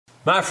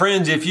My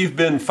friends, if you've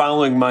been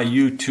following my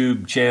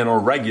YouTube channel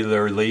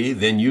regularly,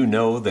 then you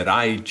know that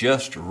I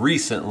just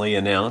recently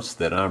announced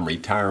that I'm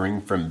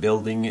retiring from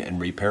building and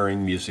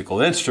repairing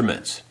musical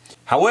instruments.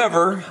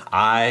 However,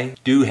 I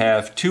do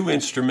have 2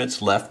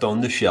 instruments left on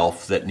the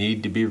shelf that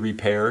need to be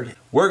repaired.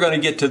 We're going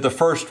to get to the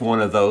first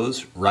one of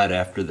those right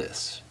after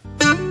this.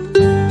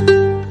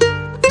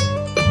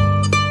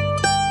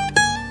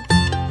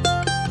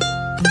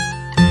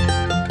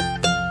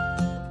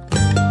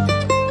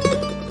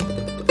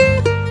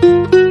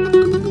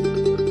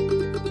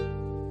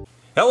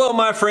 Hello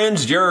my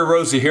friends, Jerry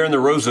Rosa here in the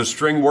Rosa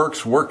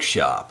Stringworks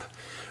workshop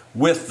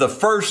with the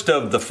first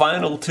of the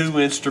final 2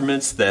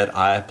 instruments that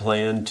I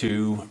plan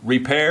to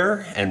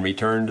repair and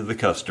return to the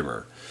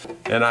customer.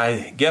 And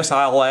I guess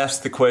I'll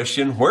ask the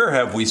question, where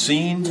have we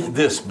seen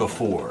this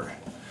before?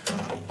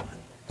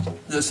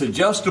 This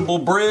adjustable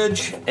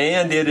bridge,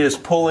 and it is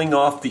pulling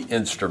off the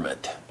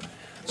instrument.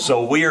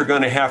 So we are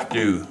going to have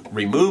to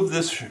remove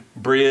this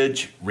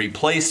bridge,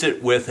 replace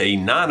it with a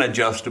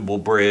non-adjustable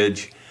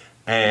bridge,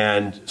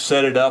 and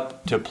set it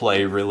up to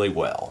play really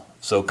well.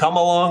 So come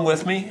along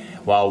with me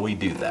while we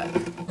do that.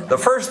 The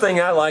first thing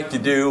I like to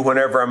do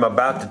whenever I'm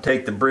about to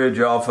take the bridge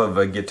off of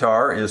a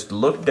guitar is to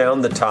look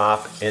down the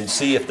top and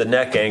see if the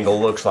neck angle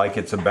looks like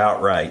it's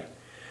about right.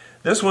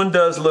 This one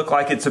does look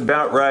like it's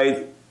about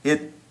right.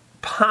 It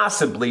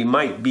possibly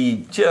might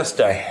be just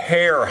a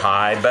hair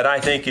high, but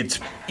I think it's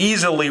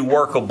easily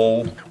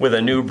workable with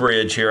a new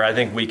bridge here. I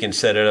think we can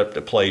set it up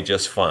to play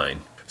just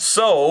fine.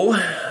 So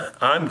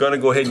I'm going to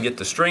go ahead and get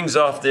the strings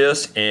off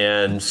this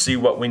and see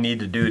what we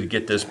need to do to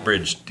get this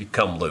bridge to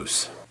come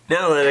loose.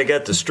 Now that I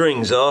got the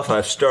strings off,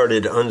 I've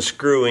started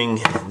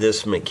unscrewing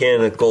this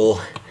mechanical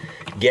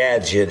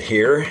gadget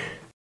here.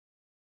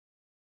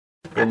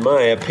 In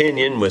my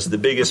opinion, was the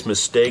biggest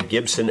mistake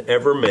Gibson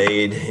ever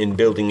made in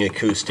building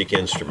acoustic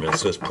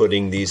instruments, was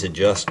putting these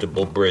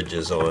adjustable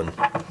bridges on.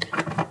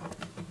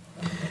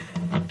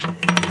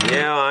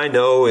 Yeah, I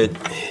know it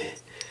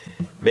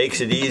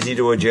makes it easy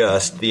to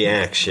adjust the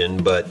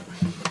action, but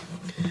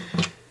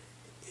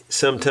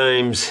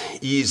sometimes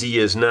easy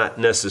is not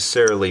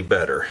necessarily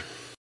better.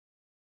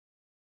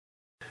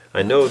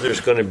 I know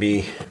there's going to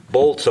be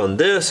bolts on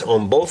this,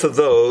 on both of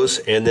those,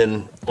 and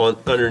then on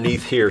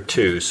underneath here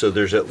too. So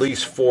there's at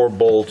least 4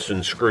 bolts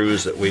and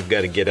screws that we've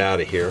got to get out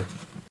of here.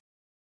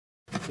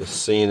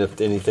 Just seeing if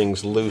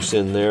anything's loose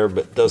in there,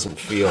 but doesn't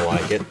feel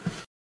like it.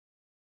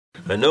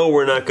 I know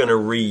we're not going to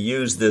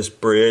reuse this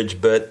bridge,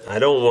 but I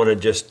don't want to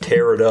just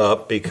tear it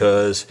up,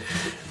 because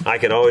I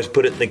can always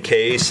put it in the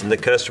case and the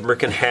customer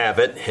can have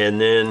it, and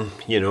then,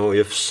 you know,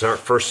 if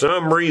for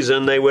some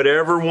reason they would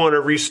ever want to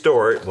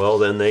restore it, well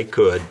then they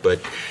could,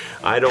 but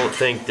I don't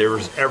think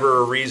there's ever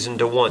a reason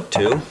to want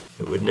to.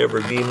 It would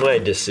never be my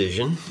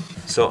decision.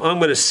 So I'm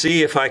going to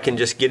see if I can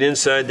just get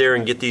inside there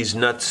and get these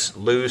nuts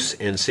loose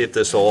and see if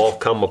this will all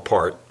come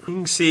apart. You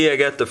can see I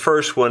got the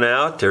first one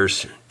out.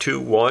 There's 2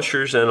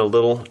 washers and a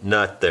little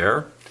nut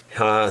there.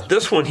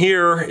 This one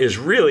here is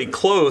really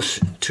close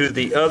to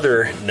the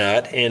other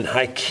nut, and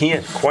I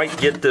can't quite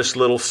get this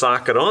little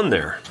socket on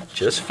there.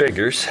 Just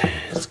figures.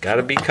 It's got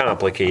to be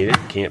complicated.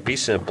 Can't be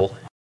simple.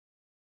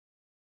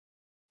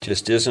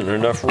 Just isn't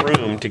enough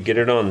room to get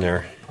it on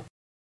there.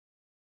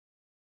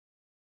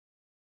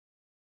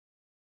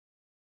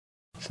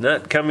 It's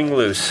not coming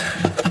loose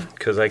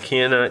because I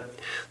cannot,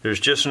 there's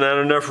just not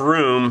enough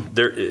room.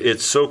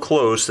 It's so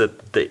close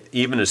that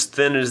even as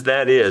thin as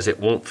that is, it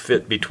won't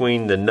fit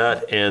between the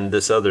nut and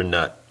this other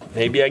nut.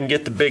 Maybe I can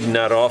get the big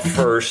nut off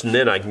first, and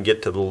then I can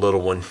get to the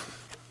little one.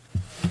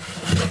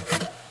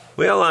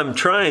 Well, I'm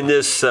trying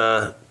this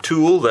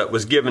tool that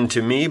was given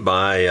to me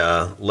by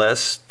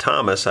Les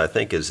Thomas, I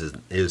think is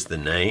the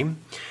name.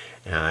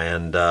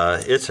 And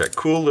it's a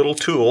cool little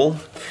tool,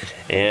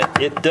 and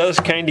it does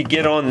kind of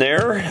get on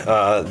there.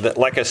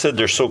 Like I said,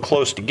 they're so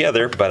close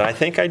together, but I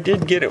think I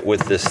did get it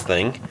with this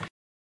thing.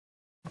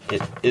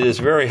 It is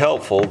very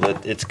helpful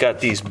that it's got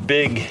these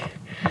big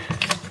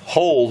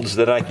holds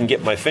that I can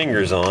get my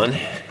fingers on,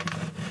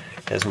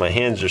 as my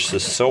hands are so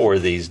sore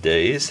these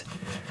days.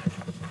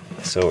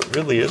 So it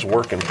really is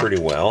working pretty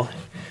well.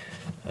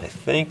 I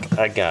think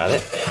I got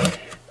it.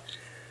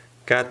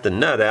 Got the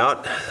nut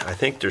out. I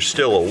think there's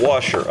still a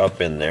washer up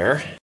in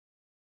there.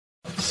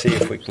 Let's see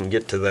if we can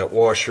get to that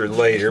washer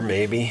later,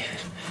 maybe.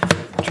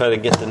 Try to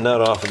get the nut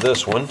off of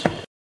this one.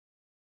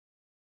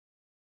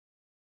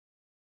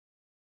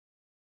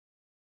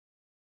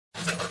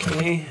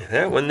 Okay,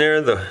 that one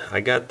there, I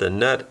got the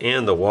nut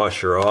and the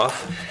washer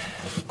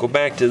off. Go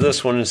back to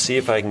this one and see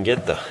if I can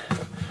get the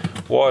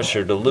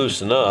washer to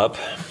loosen up.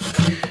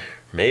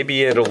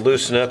 Maybe it'll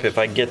loosen up if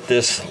I get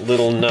this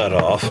little nut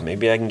off.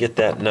 Maybe I can get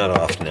that nut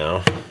off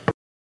now.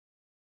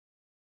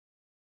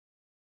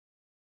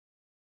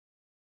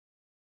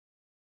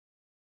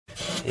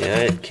 Yeah,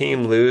 it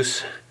came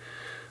loose.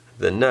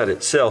 The nut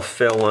itself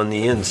fell on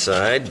the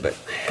inside, but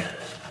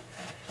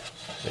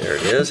there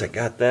it is. I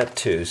got that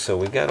too. So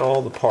we got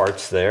all the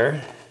parts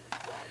there.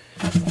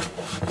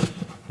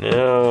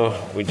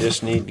 Now we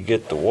just need to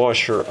get the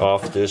washer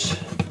off this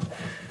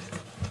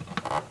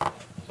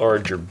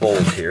larger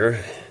bolt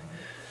here.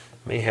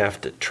 May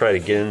have to try to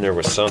get in there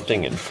with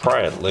something and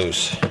pry it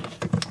loose.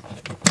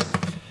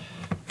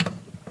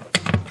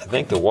 I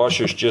think the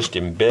washer's just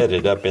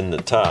embedded up in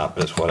the top,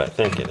 is what I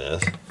think it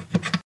is.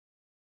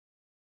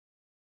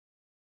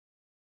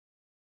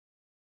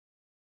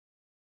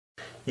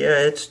 Yeah,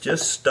 it's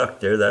just stuck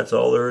there. That's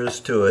all there is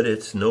to it.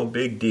 It's no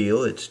big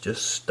deal. It's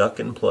just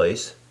stuck in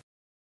place.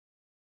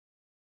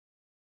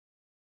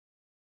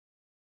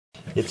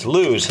 It's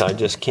loose. I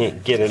just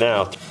can't get it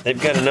out.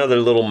 They've got another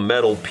little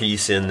metal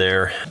piece in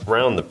there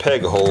around the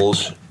peg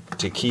holes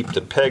to keep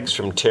the pegs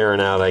from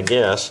tearing out, I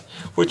guess,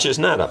 which is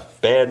not a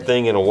bad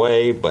thing in a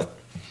way, but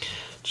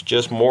it's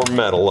just more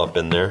metal up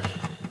in there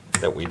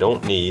that we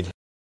don't need.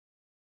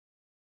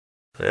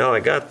 Well, I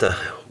got the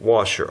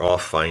washer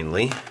off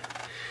finally.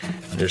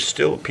 There's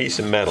still a piece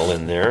of metal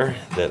in there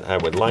that I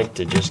would like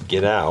to just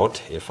get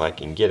out, if I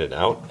can get it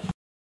out.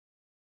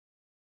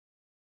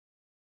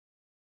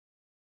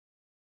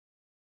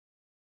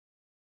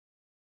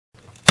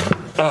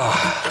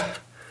 Ah,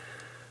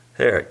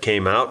 there it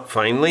came out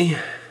finally.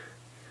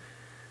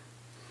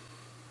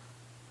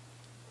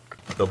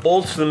 The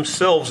bolts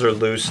themselves are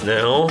loose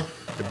now.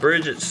 The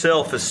bridge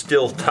itself is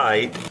still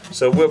tight,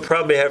 so we'll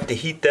probably have to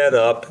heat that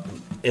up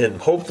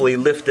and hopefully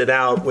lift it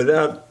out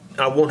without,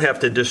 I won't have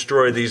to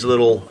destroy these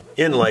little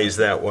inlays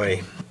that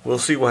way. We'll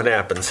see what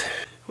happens.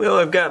 Well,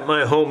 I've got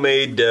my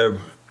homemade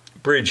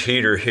bridge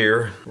heater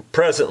here.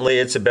 Presently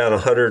it's about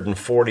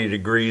 140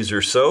 degrees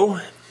or so,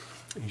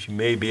 as you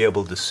may be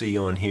able to see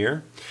on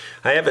here.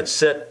 I have it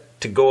set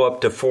to go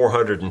up to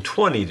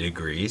 420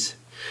 degrees,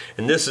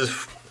 and this is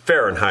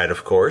Fahrenheit,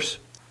 of course.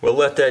 We'll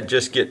let that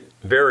just get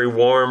very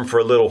warm for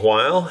a little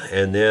while,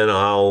 and then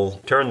I'll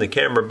turn the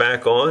camera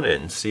back on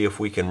and see if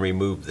we can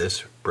remove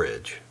this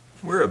bridge.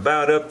 We're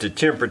about up to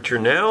temperature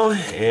now,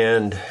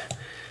 and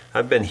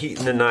I've been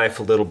heating the knife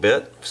a little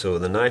bit, so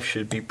the knife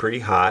should be pretty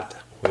hot.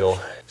 We'll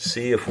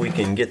see if we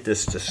can get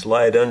this to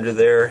slide under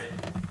there.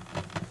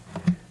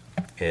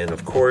 And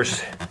of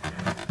course,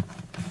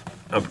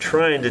 I'm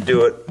trying to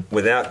do it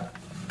without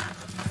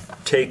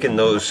taking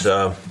those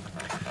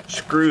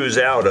screws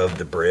out of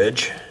the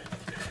bridge.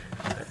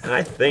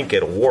 I think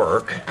it'll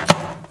work.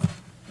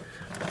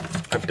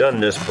 I've done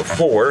this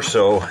before,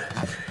 so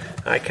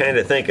I kind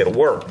of think it'll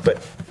work,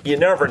 but you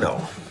never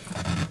know.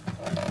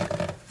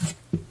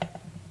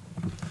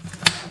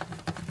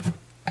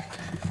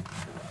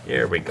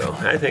 There we go.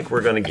 I think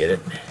we're going to get it.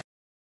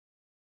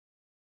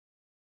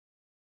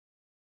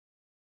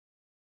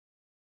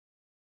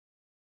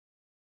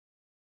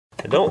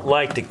 I don't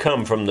like to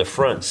come from the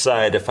front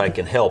side if I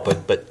can help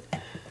it, but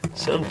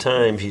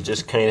sometimes you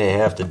just kind of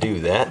have to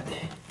do that.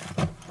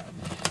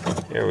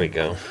 There we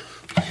go.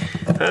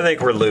 I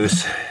think we're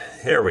loose.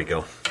 There we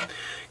go.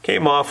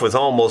 Came off with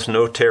almost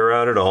no tear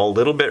out at all. A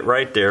little bit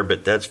right there,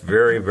 but that's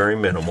very, very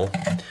minimal.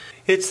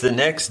 It's the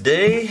next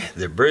day.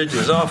 The bridge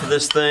is off of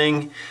this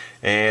thing,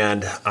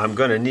 and I'm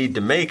going to need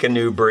to make a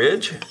new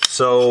bridge.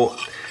 So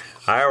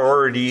I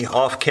already,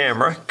 off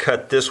camera,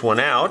 cut this one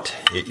out.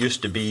 It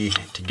used to be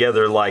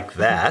together like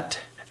that.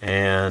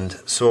 And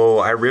so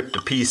I ripped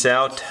a piece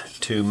out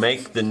to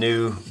make the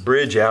new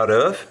bridge out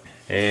of.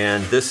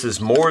 And this is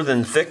more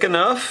than thick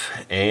enough,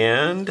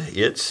 and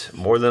it's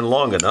more than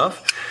long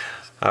enough.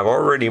 I've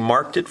already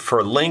marked it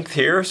for length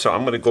here, so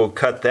I'm going to go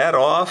cut that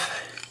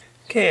off.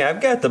 Okay,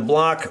 I've got the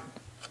block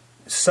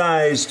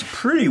sized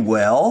pretty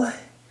well.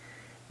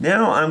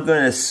 Now I'm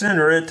going to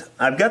center it.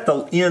 I've got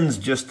the ends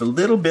just a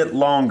little bit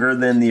longer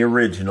than the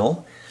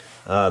original,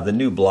 the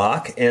new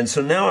block. And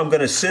so now I'm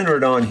going to center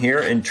it on here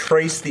and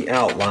trace the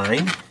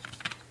outline.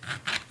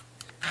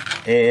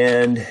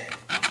 And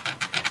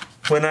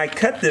when I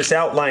cut this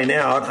outline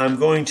out, I'm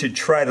going to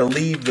try to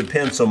leave the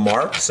pencil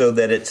mark so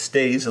that it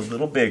stays a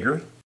little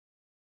bigger.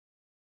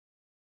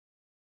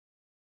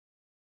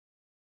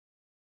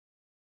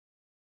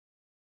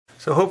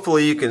 So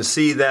hopefully you can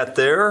see that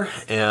there,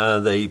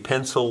 the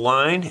pencil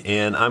line,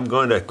 and I'm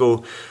going to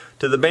go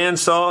to the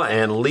bandsaw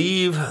and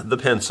leave the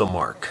pencil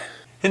mark.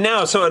 And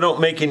now, so I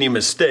don't make any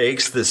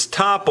mistakes, this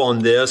top on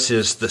this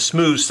is the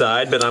smooth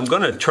side, but I'm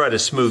going to try to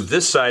smooth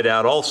this side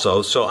out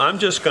also. So I'm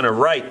just going to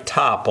write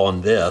top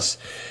on this,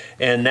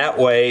 and that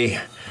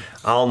way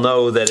I'll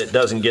know that it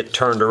doesn't get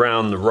turned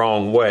around the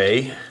wrong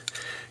way,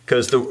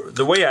 because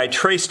the way I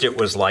traced it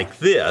was like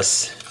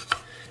this.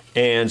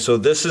 And so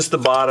this is the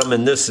bottom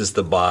and this is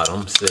the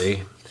bottom,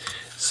 see?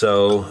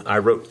 So I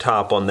wrote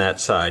top on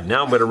that side.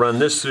 Now I'm going to run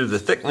this through the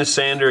thickness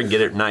sander and get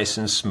it nice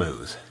and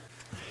smooth.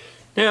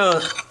 Now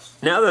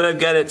that I've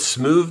got it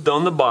smoothed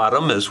on the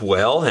bottom as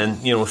well, and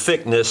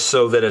thickness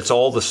so that it's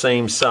all the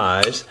same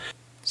size,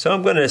 so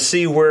I'm going to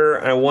see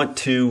where I want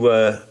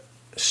to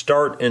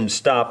start and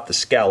stop the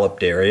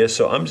scalloped area.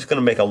 So I'm just going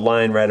to make a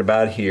line right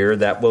about here.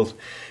 That will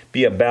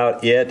be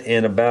about it,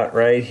 and about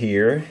right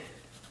here.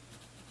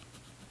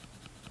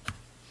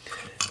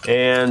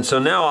 And so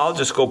now I'll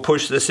just go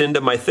push this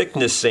into my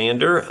thickness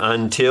sander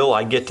until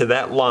I get to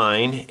that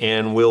line,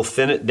 and we'll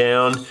thin it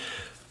down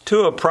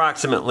to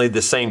approximately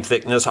the same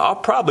thickness. I'll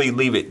probably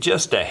leave it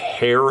just a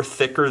hair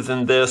thicker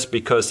than this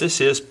because this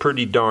is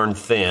pretty darn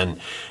thin,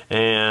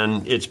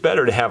 and it's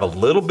better to have a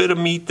little bit of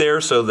meat there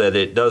so that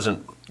it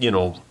doesn't,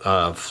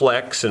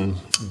 flex and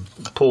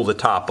pull the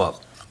top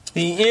up.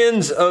 The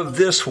ends of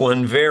this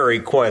one vary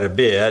quite a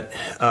bit.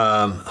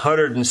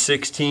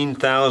 116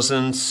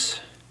 thousandths,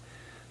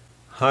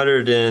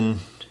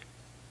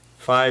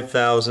 105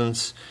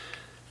 thousandths.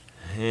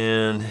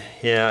 And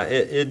yeah,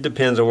 it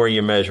depends on where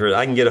you measure it.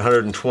 I can get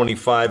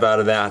 125 out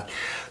of that.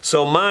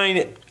 So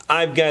mine,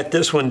 I've got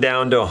this one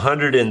down to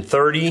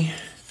 130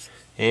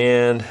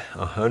 and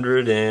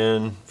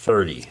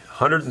 130.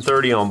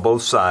 130 on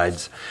both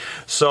sides.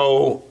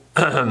 So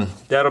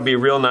that'll be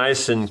real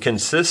nice and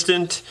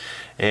consistent,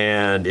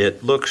 and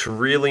it looks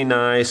really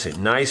nice. A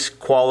nice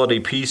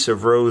quality piece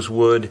of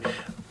rosewood.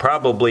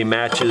 Probably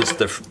matches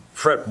the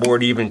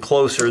fretboard even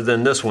closer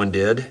than this one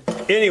did.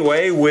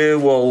 Anyway, we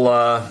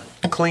will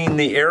clean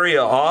the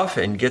area off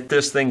and get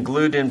this thing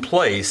glued in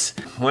place.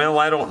 Well,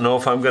 I don't know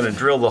if I'm going to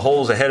drill the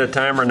holes ahead of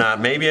time or not.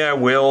 Maybe I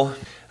will.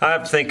 I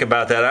have to think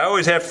about that. I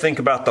always have to think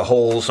about the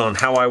holes, on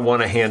how I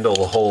want to handle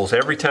the holes.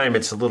 Every time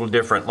it's a little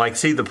different. Like,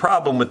 see, the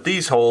problem with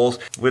these holes,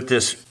 with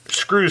this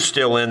screw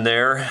still in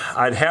there,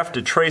 I'd have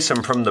to trace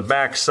them from the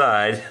back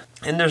side,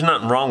 and there's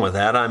nothing wrong with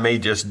that. I may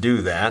just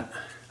do that.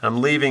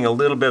 I'm leaving a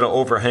little bit of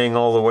overhang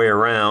all the way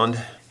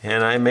around,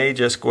 and I may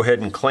just go ahead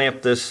and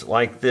clamp this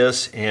like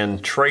this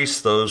and trace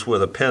those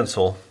with a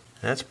pencil.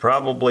 That's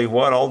probably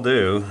what I'll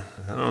do.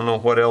 I don't know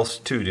what else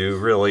to do,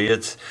 really.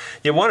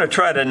 You want to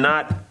try to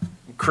not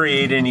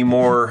create any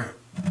more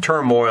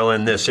turmoil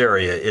in this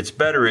area. It's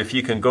better if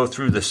you can go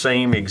through the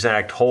same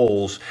exact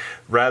holes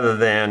rather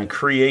than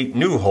create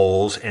new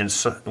holes and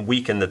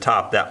weaken the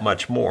top that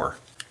much more.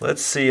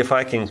 Let's see if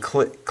I can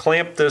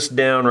clamp this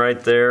down right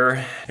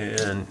there,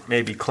 and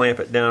maybe clamp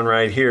it down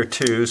right here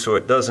too so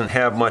it doesn't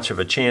have much of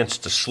a chance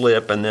to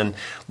slip, and then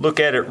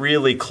look at it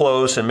really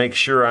close and make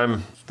sure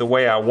I'm the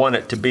way I want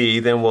it to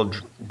be. Then we'll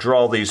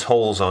draw these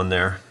holes on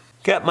there.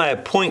 Got my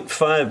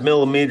 0.5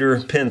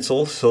 millimeter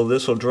pencil, so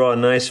this will draw a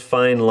nice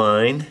fine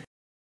line.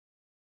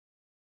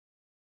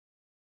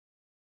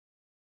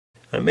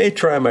 I may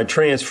try my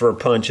transfer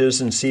punches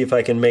and see if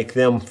I can make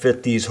them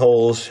fit these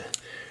holes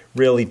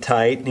really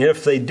tight. And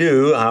if they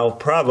do, I'll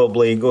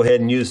probably go ahead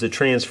and use the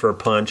transfer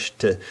punch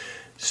to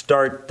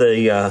start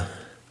the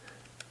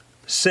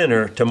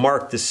center, to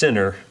mark the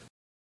center.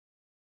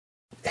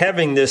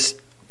 Having this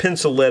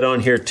pencil lead on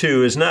here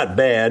too is not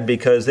bad,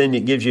 because then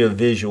it gives you a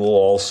visual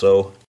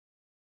also.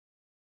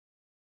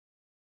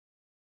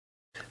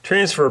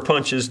 Transfer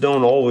punches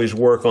don't always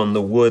work on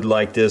the wood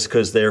like this,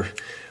 because a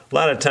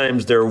lot of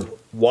times they're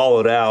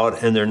wallowed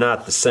out and they're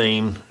not the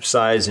same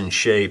size and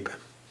shape.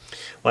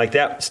 Like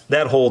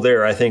that hole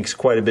there, I think, is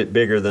quite a bit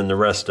bigger than the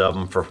rest of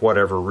them for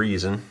whatever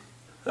reason.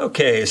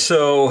 Okay,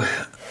 so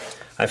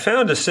I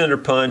found a center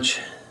punch,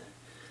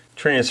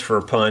 transfer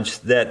punch,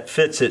 that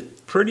fits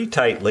it pretty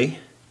tightly,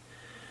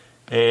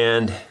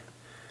 and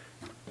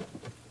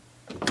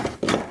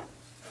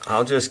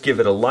I'll just give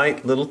it a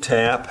light little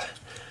tap.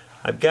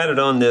 I've got it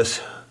on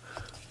this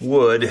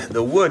wood.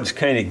 The wood's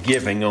kind of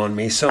giving on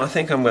me, so I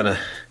think I'm going to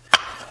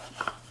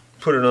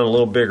put it on a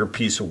little bigger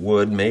piece of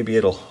wood. Maybe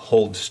it'll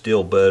hold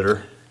still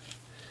better.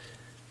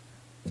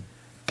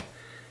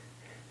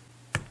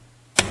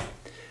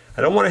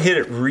 I don't want to hit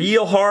it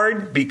real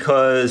hard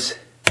because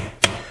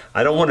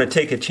I don't want to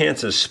take a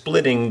chance of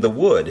splitting the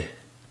wood.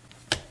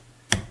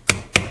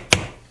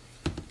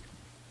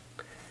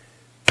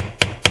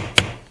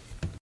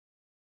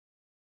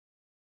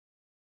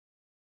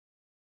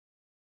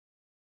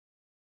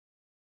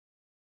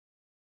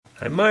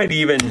 I might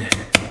even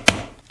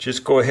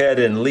just go ahead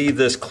and leave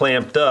this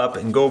clamped up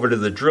and go over to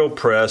the drill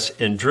press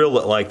and drill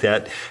it like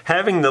that.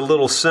 Having the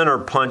little center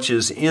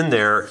punches in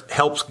there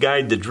helps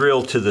guide the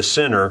drill to the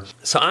center.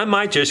 So I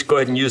might just go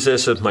ahead and use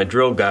this as my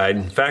drill guide.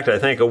 In fact, I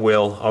think I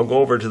will. I'll go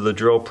over to the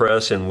drill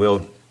press and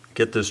we'll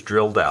get this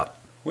drilled out.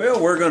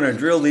 Well, we're going to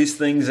drill these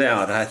things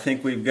out. I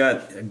think we've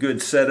got a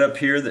good setup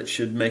here that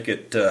should make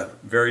it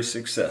very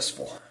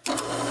successful.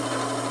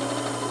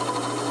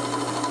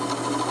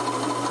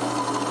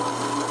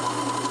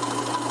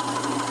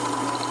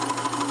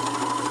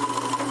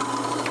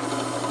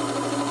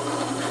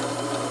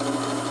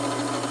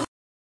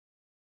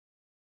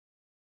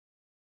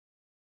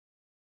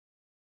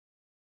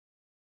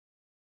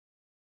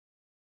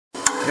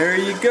 There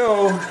you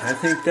go. I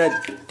think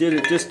that did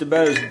it just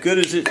about as good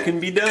as it can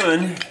be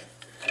done.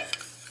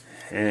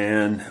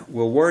 And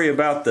we'll worry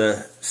about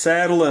the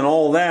saddle and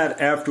all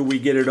that after we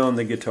get it on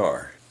the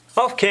guitar.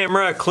 Off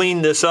camera, I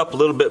cleaned this up a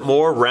little bit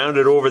more,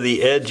 rounded over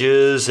the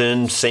edges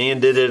and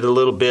sanded it a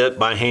little bit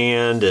by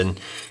hand and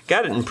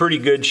got it in pretty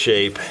good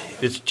shape.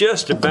 It's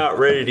just about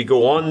ready to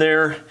go on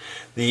there.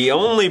 The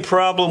only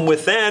problem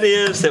with that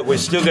is that we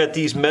still got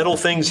these metal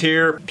things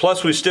here,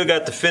 plus we still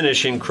got the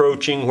finish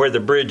encroaching where the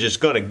bridge is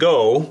going to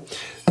go.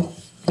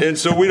 And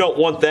so we don't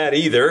want that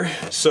either.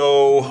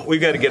 So we've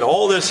got to get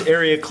all this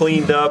area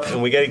cleaned up,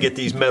 and we got to get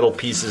these metal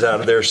pieces out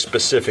of there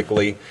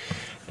specifically.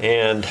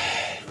 And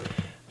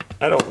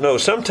I don't know.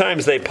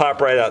 Sometimes they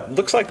pop right out.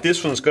 Looks like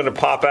this one's going to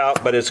pop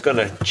out, but it's going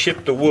to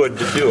chip the wood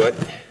to do it.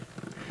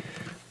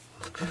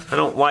 I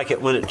don't like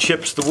it when it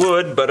chips the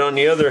wood, but on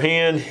the other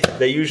hand,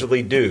 they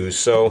usually do.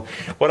 So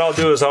what I'll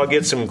do is I'll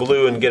get some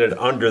glue and get it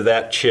under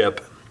that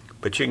chip.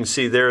 But you can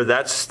see there,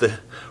 that's the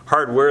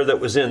hardware that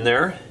was in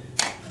there.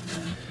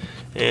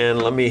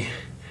 And let me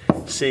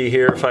see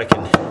here if I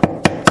can.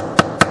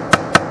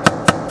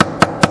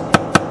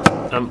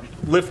 I'm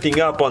lifting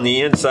up on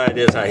the inside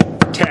as I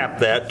tap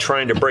that,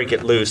 trying to break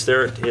it loose.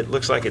 There, it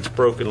looks like it's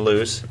broken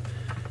loose.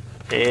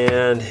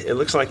 And it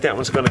looks like that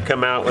one's going to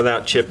come out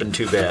without chipping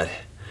too bad.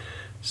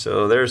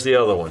 So there's the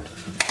other one.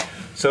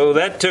 So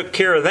that took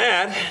care of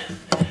that.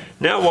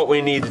 Now what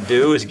we need to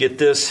do is get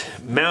this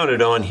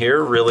mounted on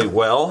here really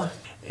well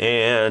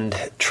and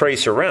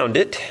trace around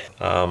it.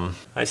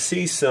 I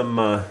see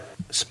some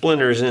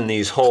splinters in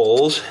these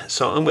holes,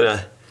 so I'm going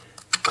to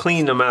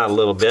clean them out a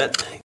little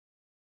bit.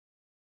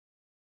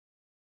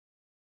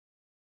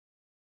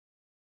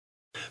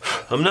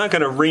 I'm not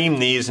going to ream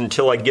these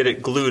until I get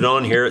it glued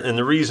on here, and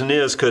the reason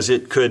is because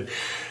it could,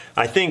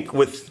 I think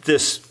with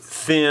this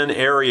thin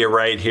area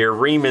right here,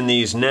 reaming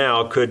these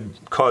now could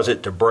cause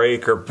it to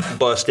break or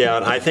bust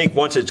out. I think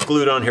once it's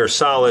glued on here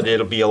solid,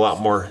 it'll be a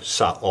lot more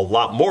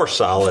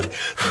solid.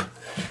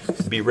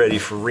 Be ready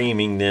for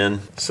reaming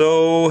then.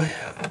 So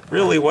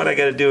really what I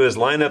got to do is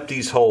line up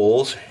these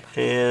holes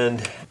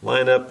and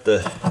line up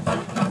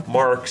the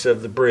marks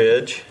of the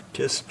bridge.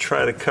 Just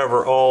try to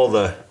cover all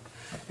the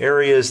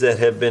areas that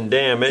have been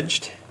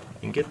damaged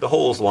and get the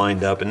holes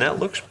lined up, and that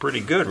looks pretty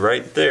good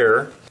right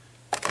there.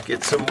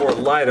 Get some more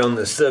light on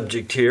the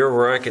subject here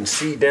where I can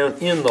see down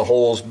in the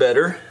holes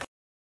better.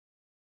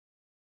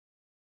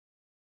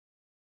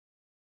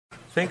 I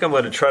think I'm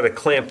going to try to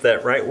clamp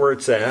that right where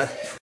it's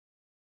at.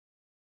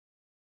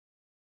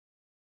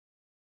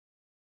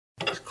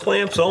 This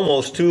clamp's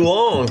almost too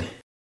long.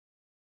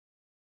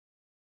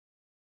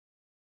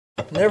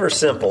 Never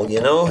simple, you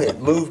know. It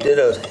moved it,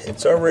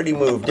 it's already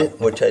moved it,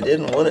 which I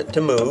didn't want it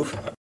to move.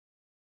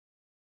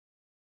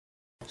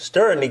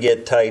 Starting to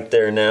get tight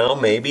there now,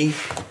 maybe.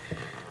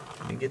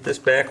 Let me get this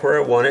back where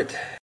I want it.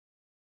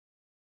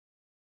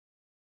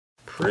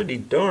 Pretty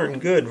darn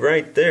good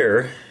right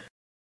there.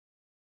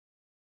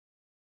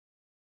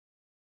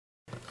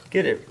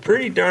 Get it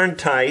pretty darn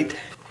tight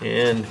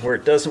and where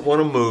it doesn't want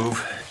to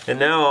move. And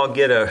now I'll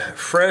get a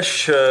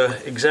fresh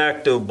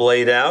X-Acto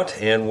blade out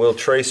and we'll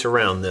trace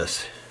around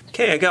this.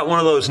 Okay, I got one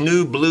of those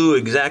new blue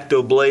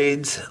X-Acto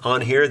blades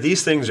on here.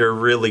 These things are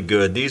really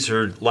good. These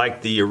are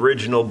like the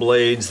original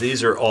blades.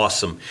 These are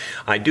awesome.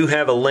 I do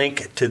have a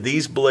link to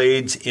these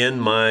blades in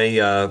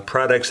my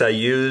products I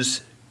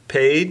use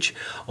page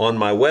on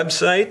my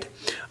website.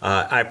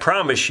 I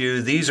promise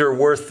you these are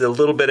worth the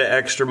little bit of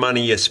extra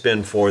money you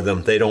spend for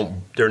them.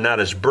 They're not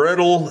as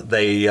brittle.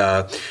 They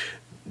got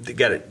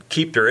to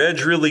keep their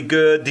edge really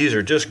good. These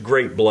are just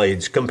great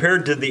blades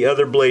compared to the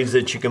other blades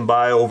that you can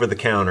buy over the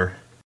counter.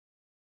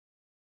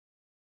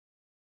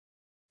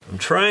 I'm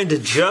trying to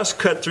just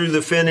cut through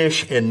the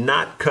finish and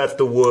not cut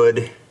the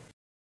wood.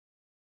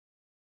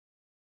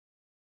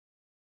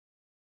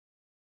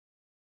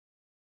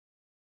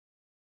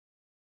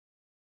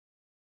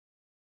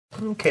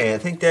 Okay, I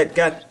think that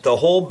got the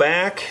whole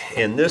back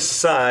and this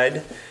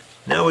side.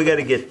 Now we got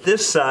to get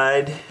this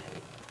side,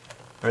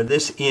 or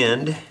this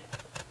end,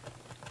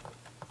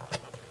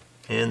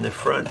 and the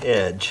front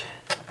edge.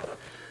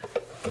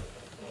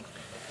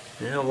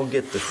 Now we'll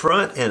get the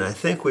front, and I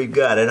think we've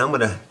got it. I'm going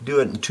to do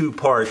it in two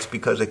parts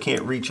because I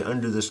can't reach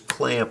under this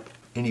clamp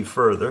any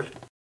further.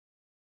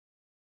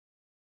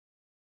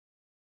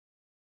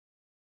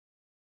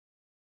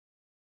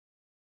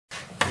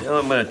 Now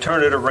I'm going to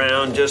turn it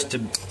around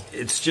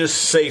it's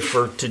just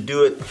safer to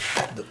do it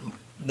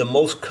the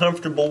most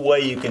comfortable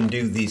way you can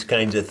do these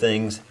kinds of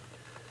things.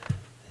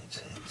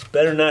 It's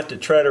better not to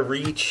try to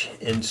reach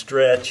and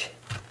stretch.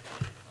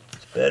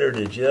 It's better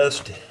to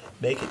just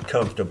make it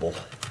comfortable.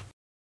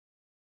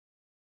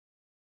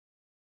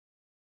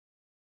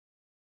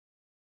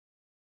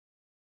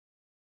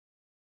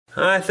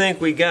 I think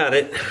we got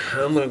it.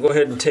 I'm going to go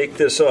ahead and take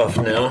this off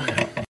now.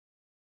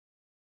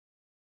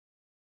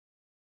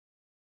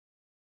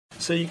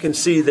 So you can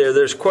see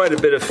there's quite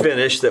a bit of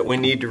finish that we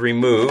need to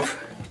remove.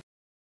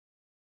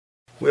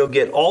 We'll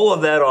get all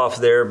of that off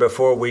there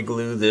before we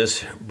glue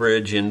this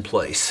bridge in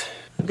place.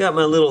 I've got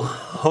my little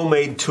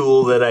homemade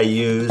tool that I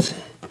use.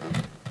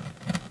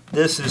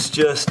 This is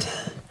just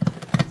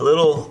a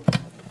little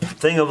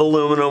thing of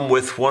aluminum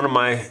with one of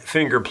my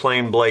finger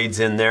plane blades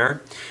in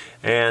there.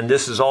 And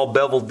this is all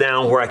beveled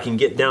down where I can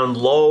get down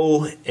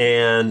low,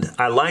 and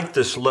I like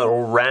this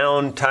little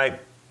round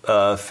type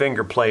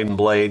finger plane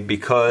blade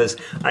because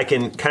I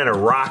can kind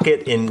of rock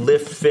it and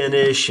lift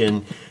finish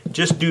and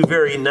just do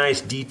very nice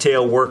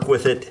detail work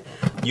with it.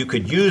 You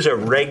could use a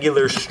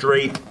regular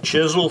straight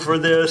chisel for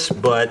this,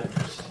 but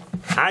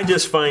I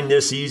just find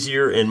this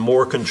easier and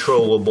more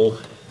controllable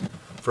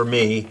for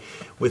me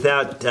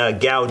without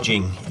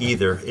gouging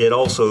either. It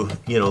also,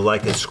 you know,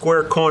 like the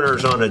square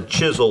corners on a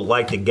chisel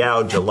like to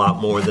gouge a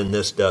lot more than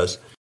this does.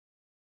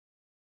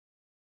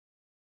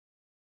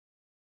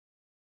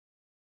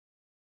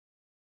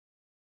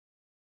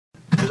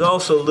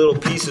 also little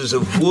pieces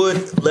of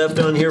wood left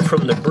on here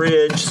from the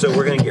bridge, so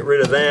we're going to get rid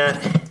of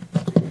that.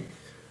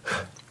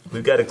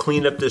 We've got to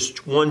clean up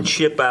this one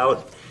chip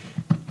out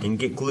and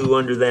get glue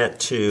under that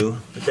too,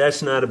 but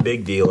that's not a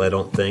big deal, I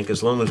don't think,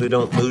 as long as we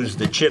don't lose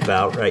the chip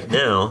out right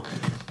now.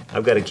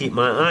 I've got to keep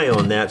my eye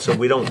on that so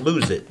we don't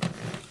lose it.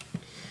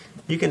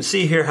 You can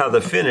see here how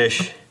the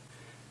finish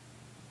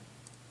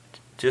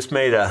just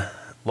made a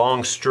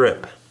long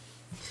strip.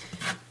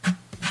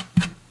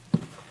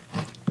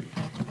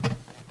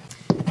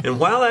 And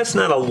while that's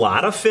not a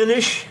lot of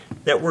finish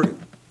that we're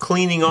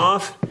cleaning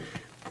off,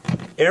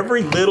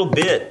 every little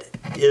bit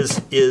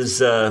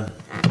is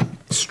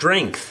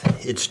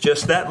strength. It's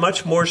just that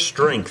much more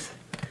strength.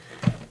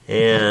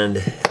 And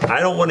I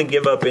don't want to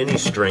give up any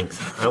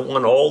strength. I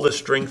want all the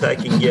strength I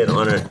can get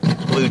on a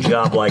glue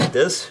job like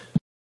this.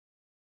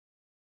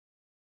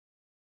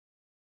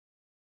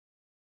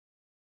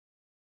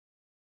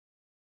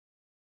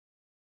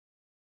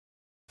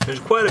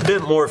 There's quite a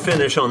bit more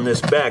finish on this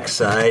back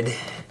side.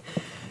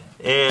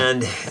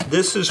 And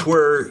this is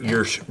where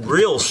your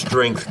real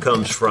strength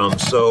comes from,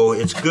 so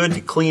it's good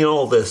to clean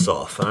all this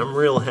off. I'm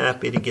real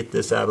happy to get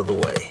this out of the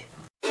way.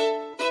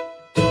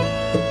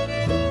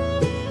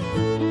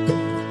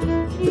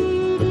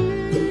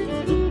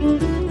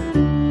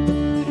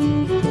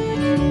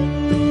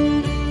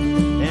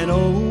 An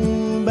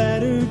old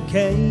battered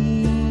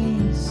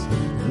case,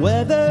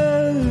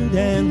 weathered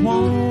and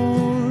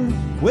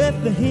worn,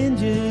 with the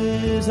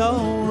hinges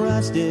all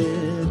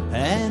rusted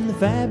and the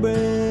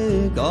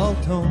fabric all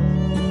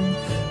torn,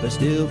 but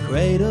still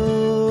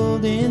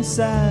cradled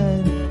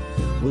inside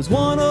was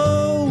one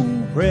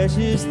old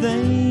precious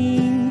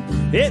thing.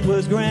 It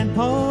was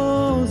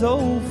Grandpa's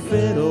old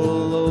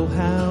fiddle, oh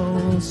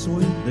how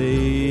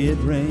sweetly it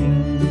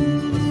rings.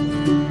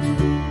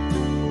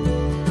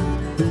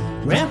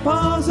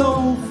 Grandpa's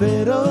old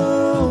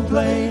fiddle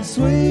played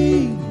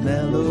sweet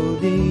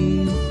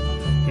melodies.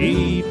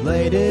 He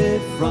played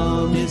it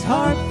from his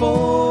heart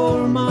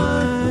for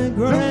my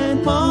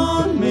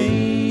grandma and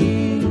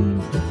me.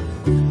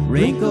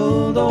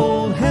 Wrinkled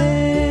old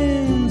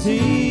hands,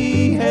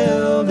 he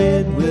held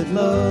it with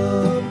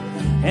love,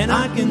 and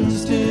I can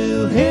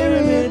still hear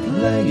it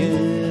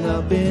playing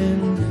up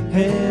in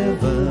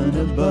heaven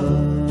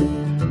above.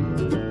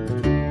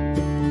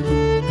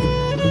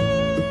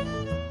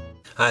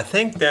 I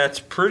think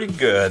that's pretty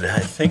good. I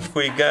think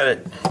we got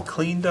it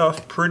cleaned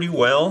off pretty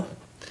well.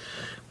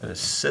 I'm going to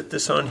set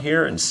this on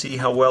here and see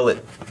how well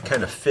it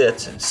kind of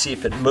fits and see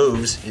if it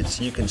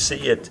moves. You can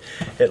see it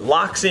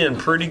locks in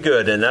pretty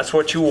good, and that's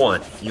what you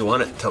want. You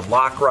want it to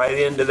lock right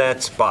into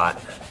that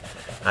spot.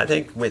 I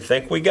think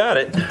we got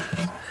it.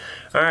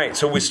 All right,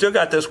 so we still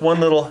got this one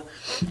little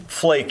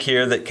flake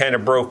here that kind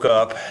of broke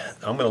up.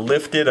 I'm going to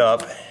lift it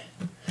up.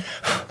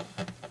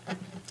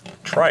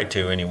 Try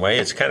to anyway.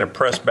 It's kind of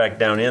pressed back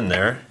down in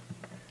there.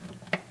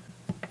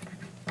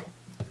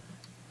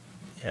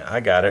 Yeah, I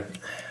got it,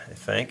 I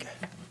think.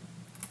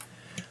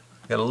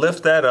 I'm going to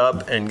lift that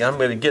up, and I'm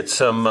going to get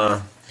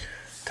some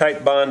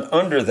tight bond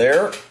under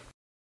there.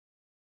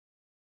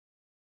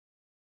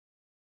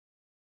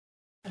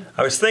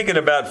 I was thinking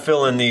about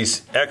filling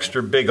these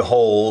extra big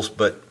holes,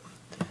 but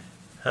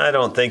I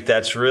don't think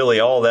that's really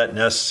all that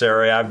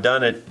necessary. I've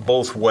done it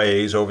both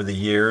ways over the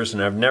years,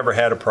 and I've never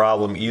had a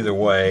problem either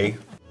way.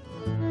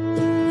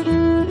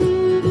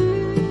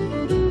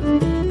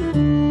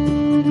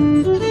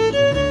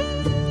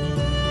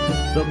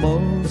 The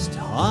most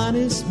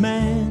honest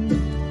man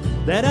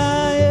that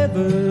I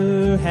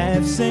ever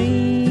have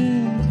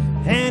seen,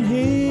 and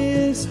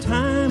his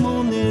time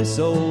on this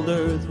old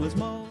earth was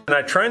more. And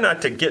I try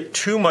not to get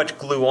too much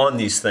glue on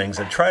these things.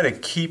 I try to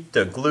keep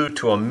the glue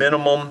to a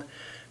minimum,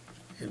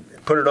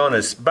 put it on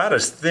about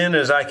as thin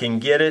as I can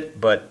get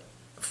it, but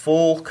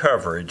full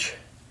coverage.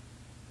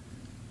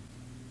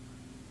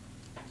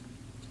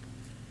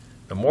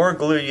 The more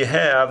glue you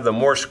have, the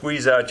more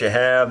squeeze out you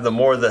have, the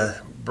more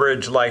the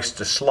bridge likes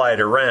to slide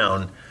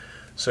around.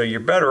 So you're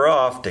better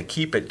off to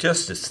keep it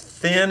just as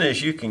thin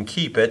as you can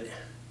keep it,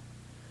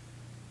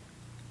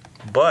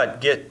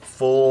 but get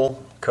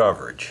full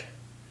coverage.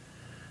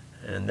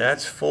 And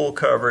that's full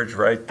coverage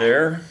right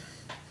there.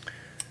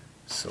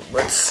 So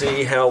let's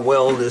see how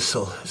well this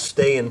will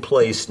stay in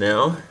place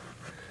now.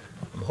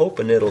 I'm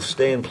hoping it'll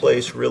stay in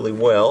place really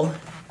well.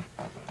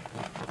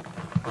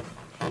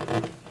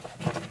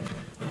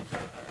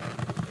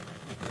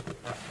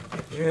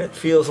 Yeah, it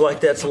feels like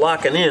that's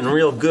locking in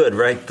real good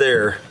right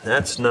there.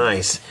 That's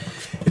nice.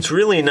 It's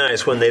really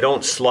nice when they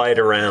don't slide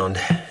around.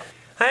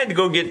 I had to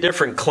go get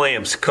different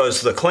clamps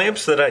because the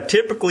clamps that I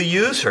typically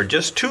use are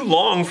just too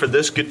long for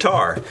this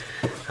guitar.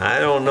 I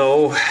don't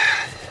know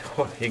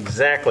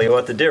exactly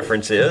what the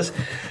difference is,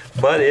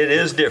 but it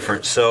is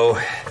different. So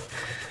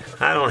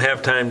I don't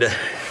have time to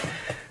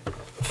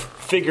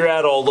figure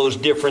out all those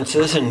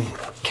differences and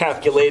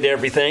calculate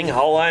everything.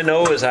 All I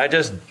know is I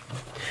just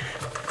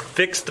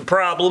fix the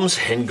problems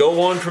and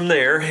go on from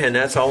there, and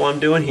that's all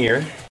I'm doing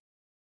here.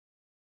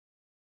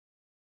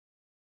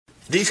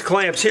 These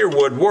clamps here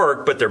would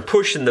work, but they're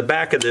pushing the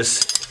back of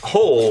this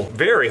hole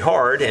very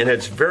hard, and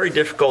it's very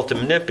difficult to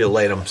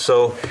manipulate them.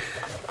 So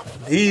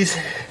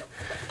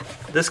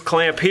this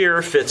clamp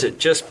here fits it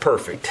just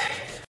perfect.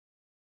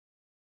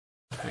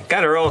 I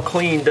got her all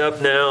cleaned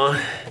up now.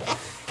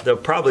 There'll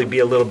probably be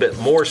a little bit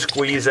more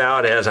squeeze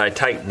out as I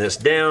tighten this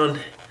down,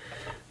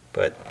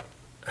 but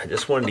I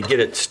just wanted to get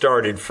it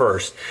started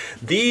first.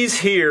 These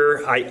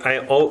here,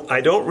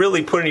 I don't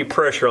really put any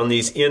pressure on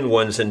these end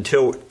ones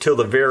until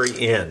the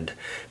very end,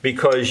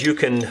 because you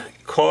can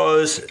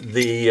cause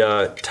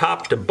the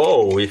top to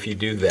bow if you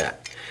do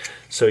that.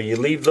 So you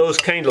leave those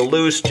kind of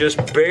loose,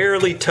 just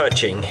barely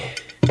touching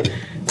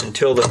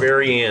until the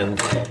very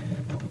end.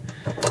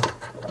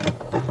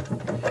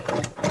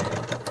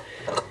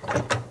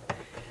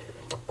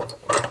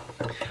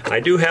 I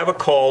do have a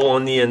caul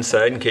on the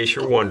inside, in case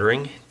you're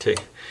wondering, to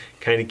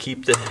kind of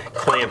keep the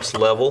clamps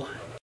level.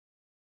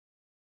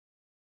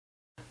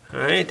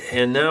 Alright,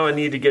 and now I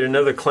need to get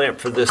another clamp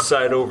for this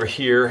side over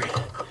here.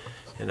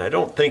 And I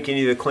don't think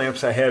any of the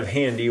clamps I have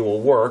handy will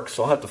work,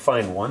 so I'll have to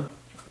find one.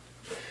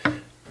 I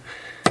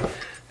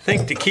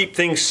think to keep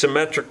things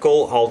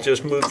symmetrical, I'll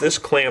just move this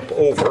clamp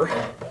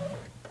over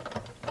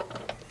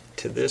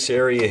to this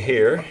area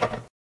here.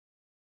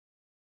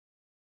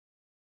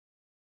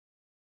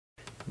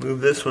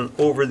 Move this one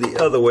over the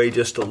other way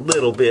just a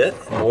little bit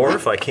more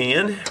if I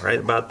can, right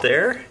about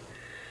there.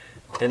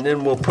 And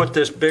then we'll put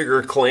this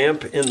bigger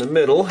clamp in the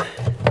middle.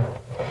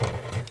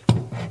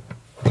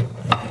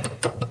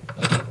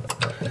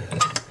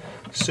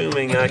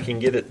 Assuming I can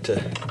get it to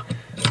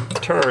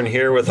turn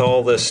here with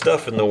all this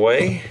stuff in the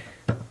way.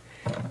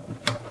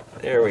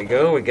 There we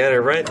go, we got it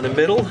right in the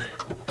middle.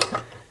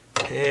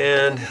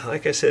 And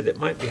like I said, it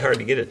might be hard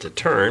to get it to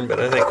turn, but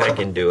I think I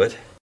can do it.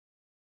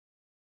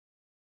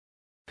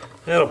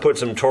 That'll put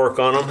some torque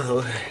on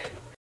them.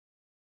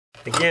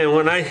 Again,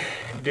 when I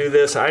do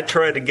this, I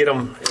try to get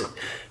them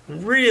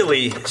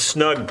really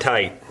snug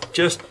tight.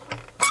 Just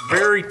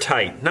very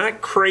tight. Not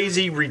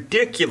crazy,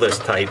 ridiculous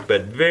tight,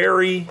 but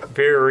very,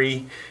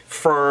 very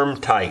firm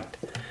tight.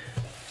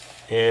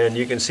 And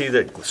you can see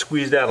that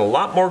squeezed out a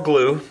lot more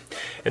glue.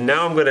 And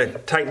now I'm going to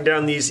tighten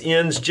down these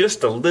ends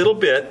just a little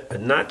bit,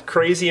 but not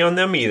crazy on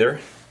them either.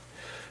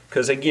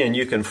 Because again,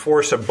 you can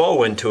force a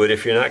bow into it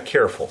if you're not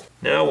careful.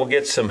 Now we'll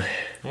get some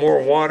more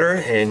water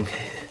and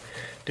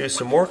do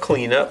some more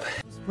cleanup.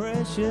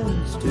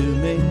 Precious to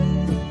me.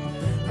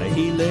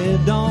 He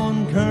lived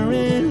on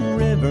Current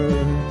River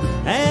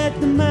at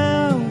the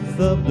mouth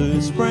of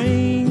Blue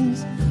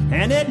Springs,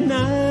 and at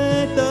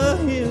night the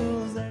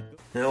hills that...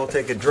 Now we'll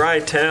take a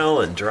dry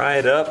towel and dry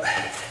it up.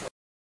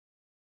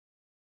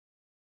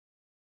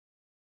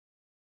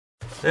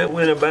 That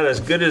went about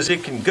as good as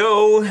it can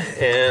go,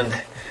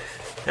 and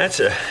that's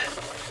a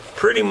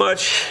pretty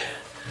much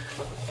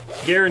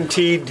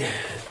guaranteed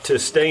to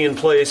stay in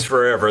place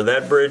forever.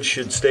 That bridge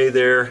should stay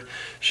there,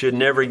 should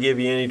never give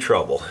you any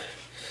trouble.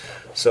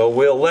 So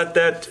we'll let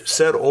that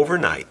set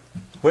overnight.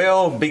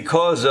 Well,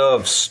 because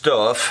of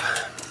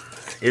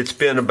stuff, it's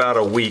been about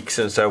a week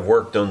since I've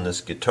worked on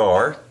this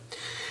guitar.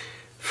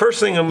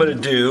 First thing I'm going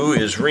to do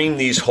is ream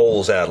these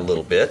holes out a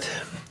little bit.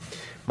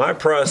 My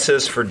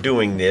process for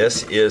doing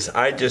this is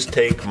I just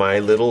take my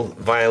little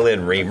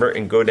violin reamer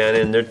and go down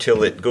in there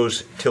till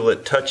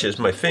it touches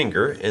my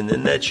finger, and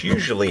then that's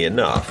usually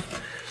enough.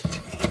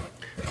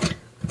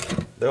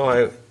 Though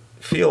I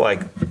feel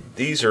like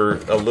these are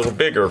a little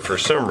bigger for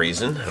some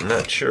reason. I'm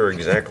not sure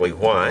exactly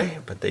why,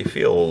 but they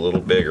feel a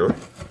little bigger.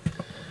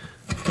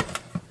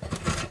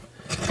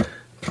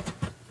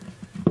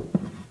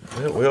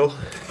 We'll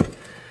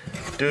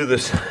do the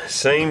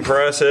same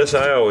process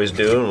I always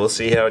do, and we'll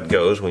see how it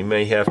goes. We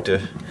may have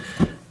to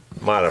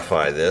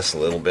modify this a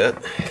little bit.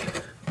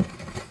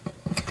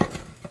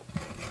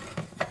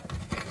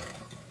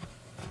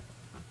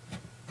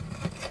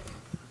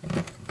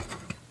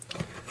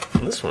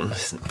 This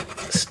one's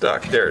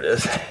stuck. There it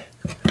is.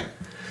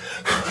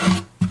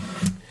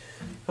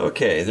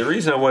 Okay, the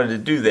reason I wanted to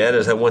do that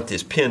is I want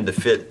this pin to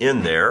fit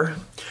in there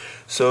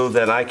so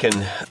that I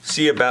can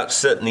see about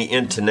setting the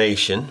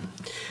intonation.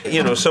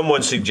 You know,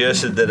 someone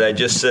suggested that I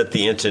just set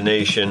the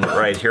intonation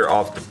right here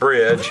off the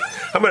bridge.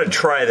 I'm going to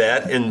try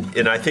that,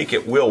 and I think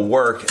it will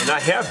work. And I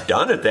have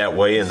done it that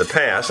way in the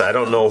past. I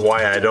don't know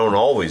why I don't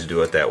always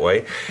do it that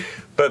way.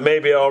 But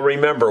maybe I'll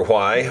remember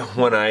why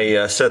when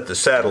I set the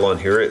saddle on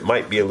here. It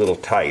might be a little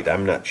tight.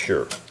 I'm not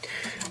sure.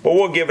 But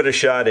we'll give it a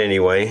shot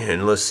anyway,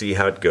 and let's see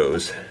how it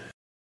goes.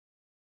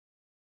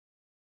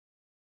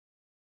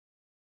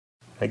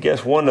 I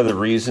guess one of the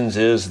reasons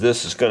is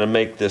this is going to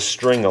make this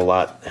string a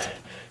lot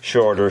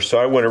shorter, so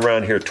I went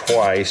around here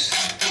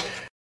twice.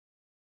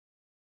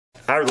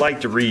 I would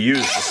like to reuse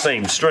the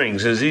same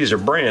strings, as these are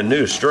brand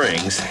new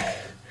strings,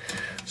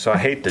 so I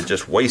hate to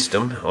just waste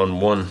them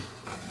on one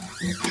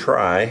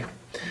try.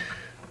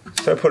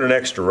 So I put an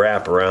extra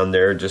wrap around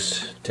there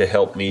just to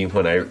help me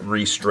when I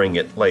restring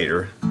it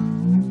later.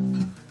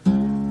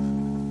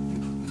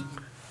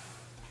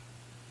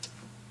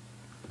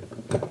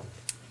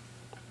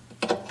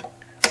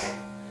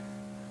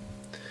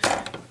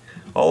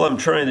 All I'm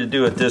trying to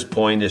do at this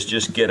point is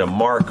just get a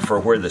mark for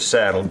where the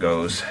saddle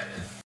goes.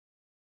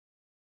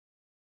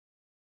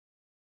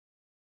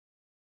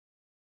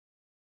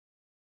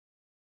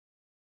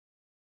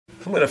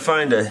 I'm going to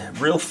find a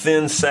real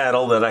thin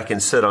saddle that I can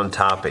sit on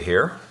top of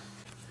here.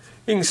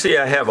 You can see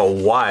I have a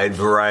wide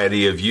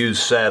variety of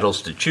used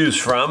saddles to choose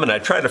from, and I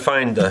try to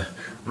find a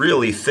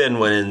really thin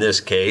one in this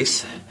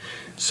case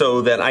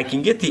so that I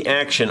can get the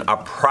action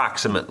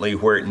approximately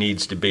where it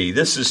needs to be.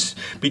 This is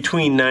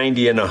between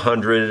 90 and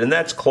 100, and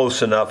that's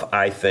close enough,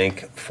 I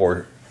think,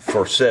 for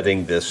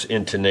setting this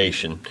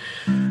intonation.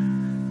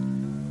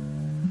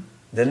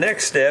 The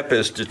next step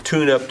is to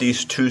tune up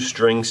these two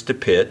strings to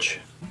pitch.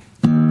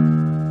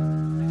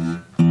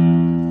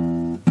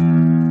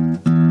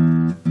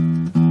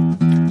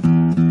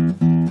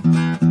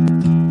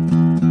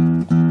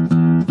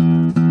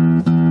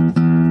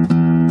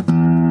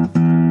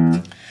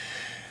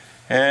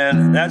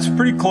 And that's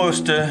pretty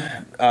close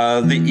to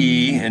the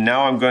E, and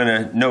now I'm going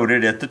to note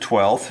it at the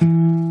 12th.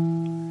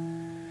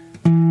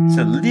 It's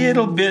a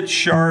little bit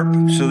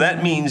sharp, so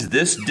that means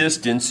this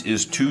distance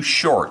is too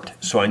short.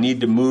 So I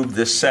need to move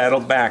this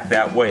saddle back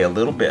that way a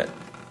little bit.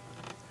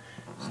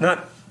 It's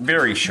not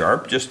very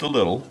sharp, just a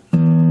little.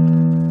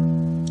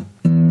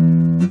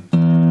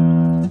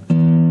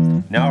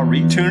 Now I'll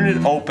retune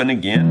it open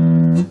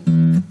again.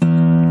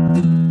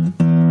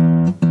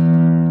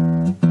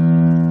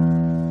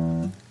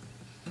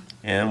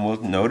 And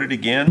we'll note it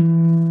again.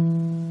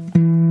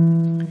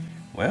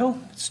 Well,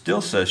 it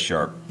still says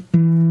sharp.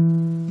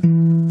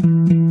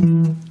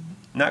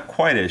 Not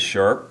quite as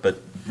sharp, but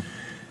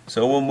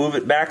so we'll move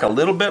it back a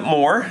little bit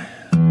more.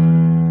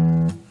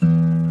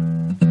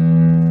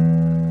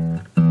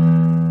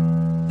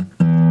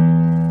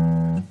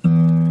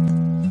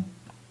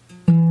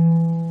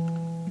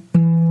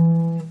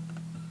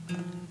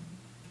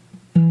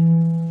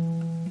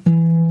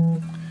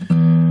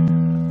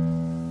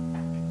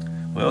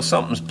 Well,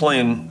 something's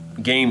playing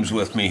games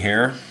with me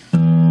here.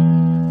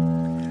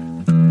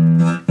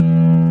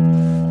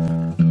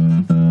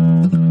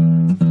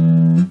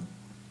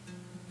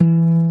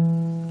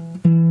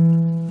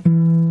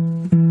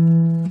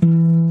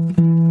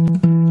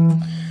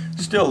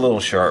 Still a little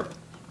sharp.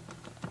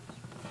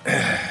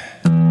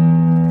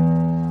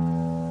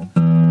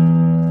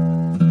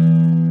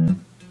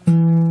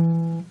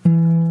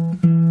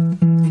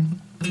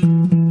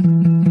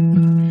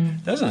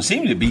 Doesn't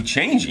seem to be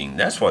changing.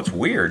 That's what's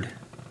weird.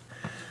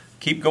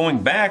 Keep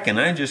going back and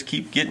I just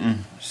keep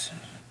getting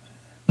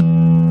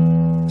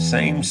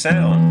same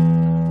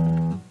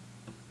sound.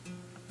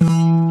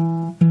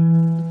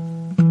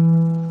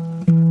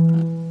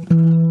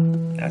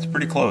 That's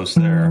pretty close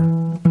there.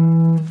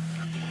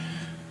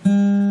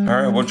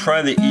 All right, we'll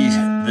try the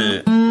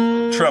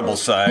treble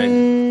side.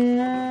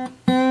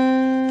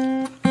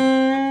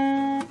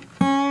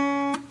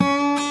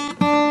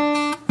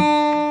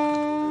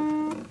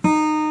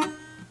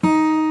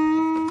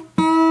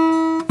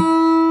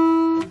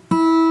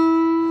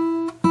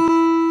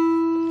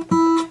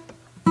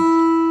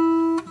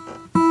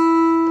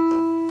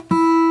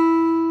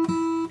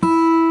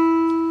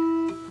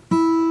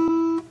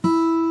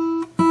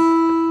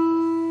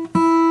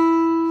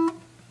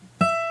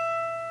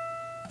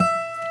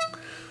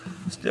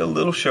 Still a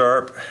little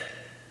sharp.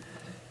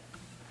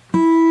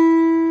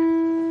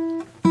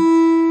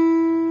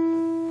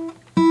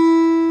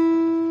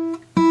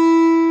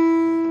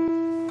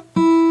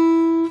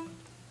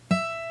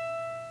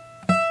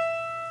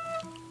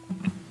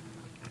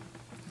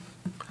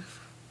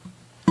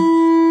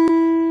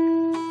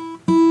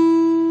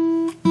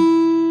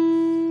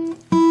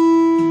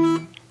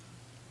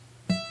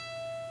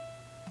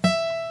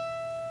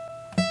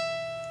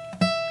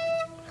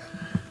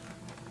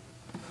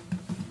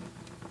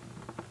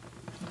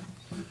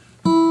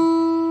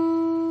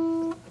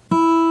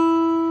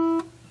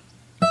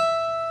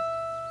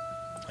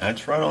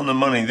 That's right on the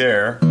money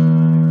there.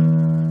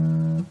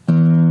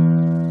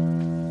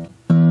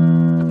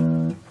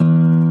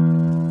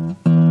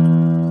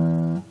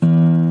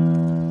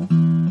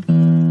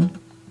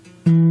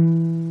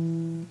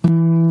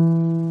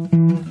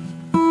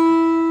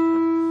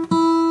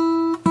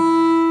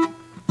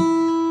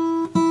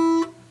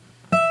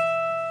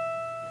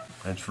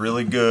 That's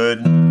really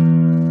good.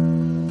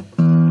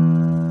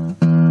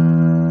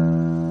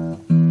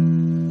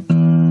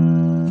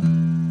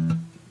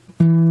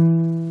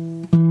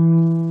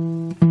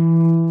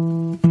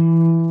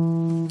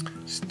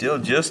 Still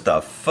just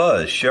a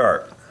fuzz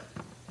sharp.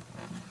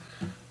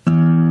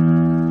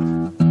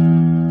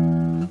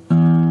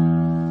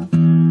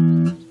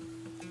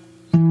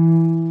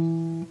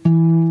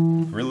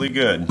 Really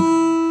good.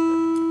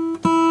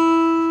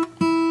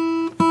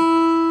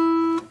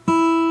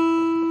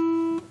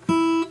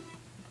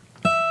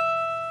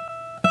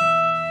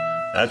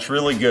 That's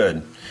really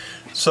good.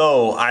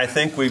 So I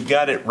think we've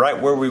got it right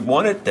where we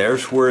want it.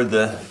 There's where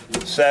the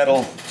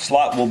saddle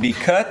slot will be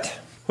cut.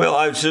 Well,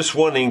 I was just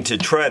wanting to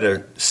try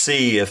to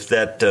see if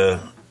that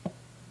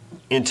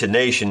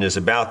intonation is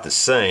about the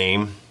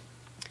same.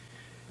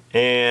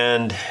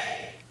 And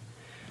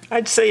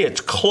I'd say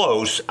it's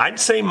close. I'd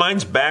say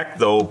mine's back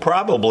though,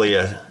 probably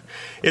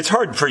it's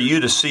hard for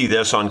you to see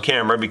this on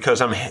camera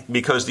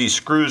because these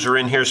screws are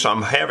in here, so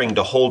I'm having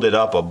to hold it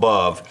up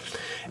above.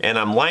 And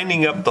I'm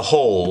lining up the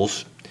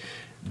holes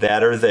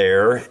that are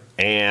there,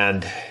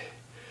 and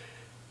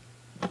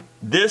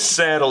this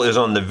saddle is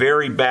on the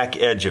very back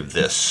edge of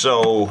this,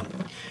 so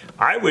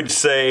I would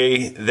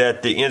say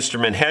that the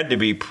instrument had to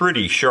be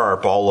pretty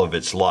sharp all of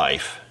its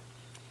life.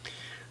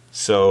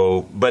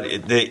 So, but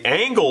the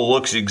angle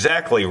looks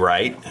exactly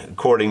right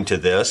according to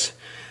this,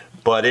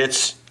 but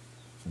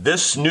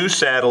this new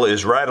saddle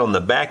is right on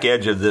the back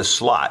edge of this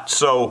slot.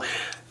 So,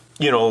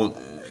 you know,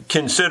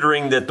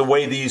 considering that the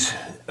way these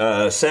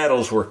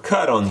saddles were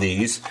cut on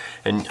these,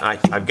 and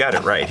I've got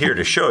it right here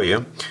to show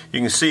you, you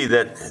can see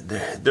that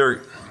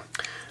they're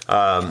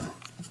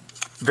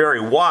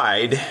very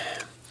wide,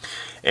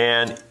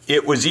 and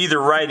it was either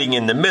riding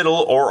in the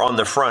middle or on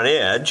the front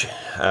edge.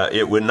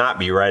 It would not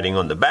be riding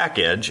on the back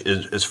edge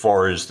as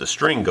far as the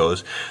string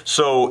goes.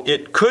 So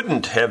it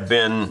couldn't have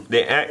been,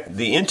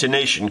 the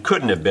intonation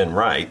couldn't have been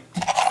right.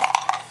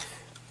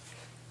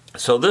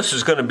 So this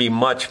is going to be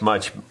much,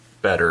 much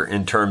better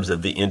in terms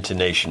of the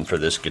intonation for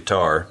this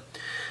guitar.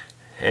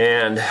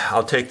 And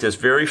I'll take this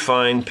very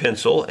fine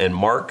pencil and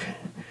mark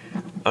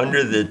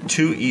under the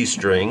 2 E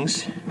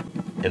strings,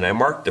 and I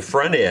mark the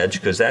front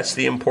edge because that's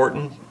the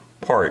important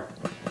part.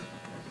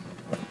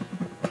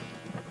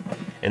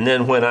 And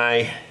then when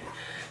I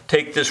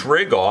take this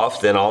rig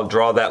off, then I'll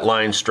draw that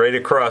line straight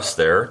across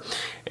there,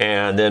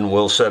 and then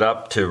we'll set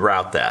up to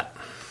route that.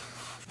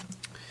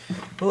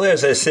 Well,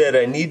 as I said,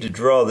 I need to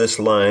draw this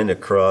line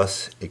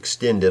across,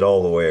 extend it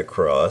all the way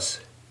across,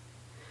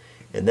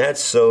 and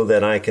that's so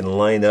that I can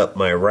line up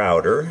my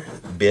router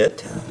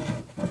bit.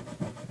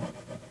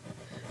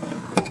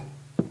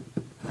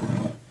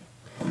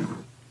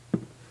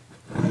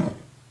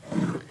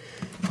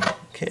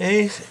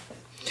 Okay.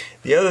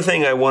 The other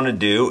thing I want to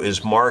do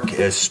is mark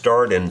a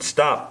start and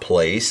stop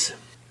place.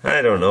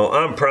 I don't know,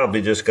 I'm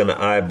probably just going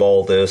to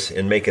eyeball this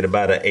and make it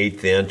about an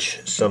 1/8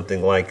 inch,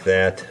 something like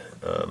that.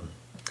 In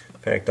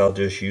fact, I'll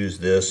just use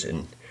this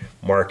and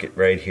mark it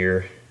right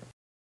here.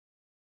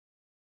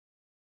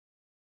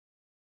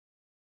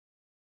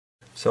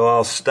 So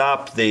I'll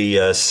stop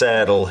the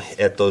saddle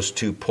at those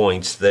 2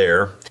 points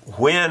there.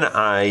 When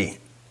I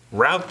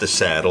route the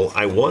saddle,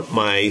 I want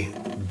my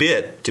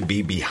bit to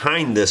be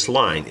behind this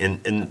line.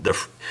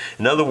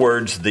 In other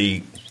words,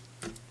 the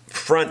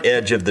front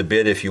edge of the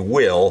bit, if you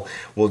will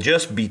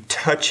just be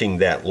touching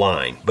that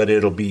line, but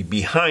it'll be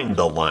behind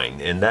the line,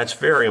 and that's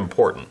very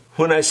important.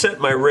 When I set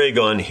my rig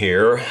on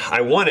here,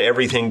 I want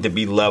everything to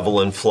be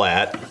level and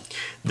flat.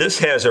 This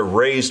has a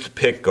raised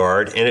pick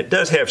guard, and it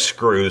does have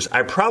screws.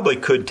 I probably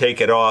could take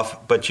it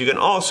off, but you can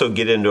also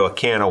get into a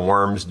can of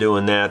worms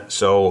doing that,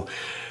 so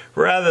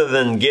rather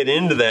than get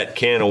into that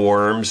can of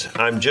worms,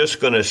 I'm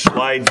just going to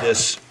slide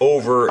this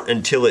over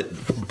until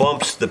it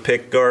bumps the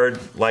pick guard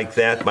like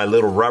that by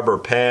little rubber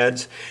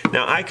pads.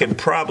 Now I could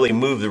probably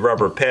move the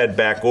rubber pad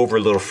back over a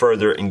little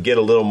further and get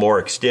a little more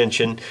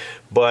extension,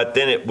 but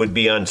then it would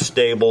be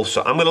unstable.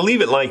 So I'm going to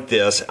leave it like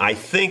this. I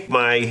think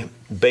my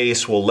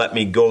bass will let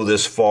me go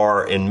this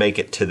far and make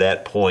it to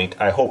that point.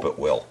 I hope it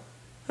will.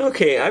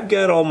 Okay, I've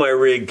got all my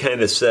rig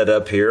kind of set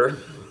up here,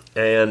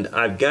 and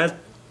I've got,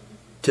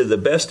 to the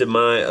best of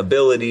my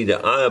ability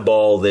to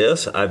eyeball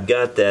this, I've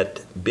got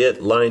that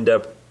bit lined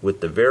up with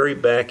the very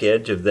back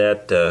edge of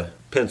that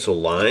pencil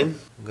line.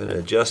 I'm going to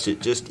adjust it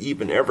just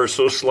even ever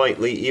so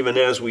slightly, even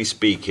as we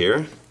speak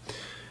here.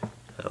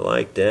 I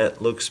like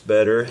that, looks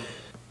better.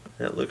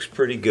 That looks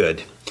pretty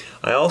good.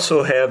 I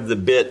also have the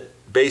bit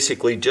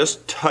basically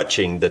just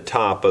touching the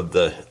top of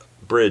the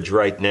bridge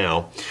right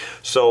now.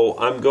 So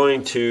I'm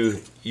going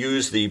to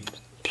use the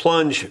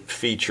plunge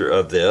feature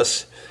of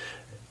this.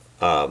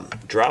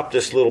 Drop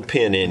this little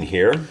pin in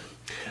here.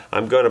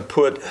 I'm going to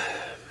put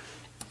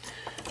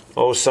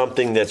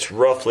something that's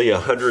roughly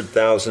 100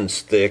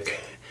 thousandths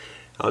thick.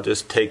 I'll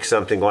just take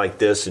something like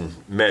this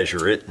and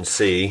measure it and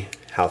see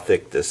how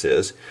thick this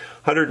is.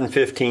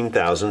 115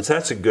 thousandths,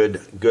 that's a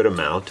good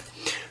amount.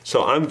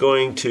 So I'm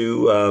going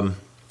to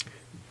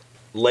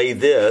lay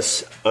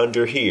this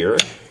under here,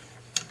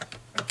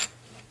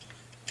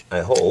 I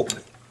hope,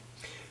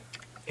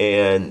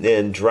 and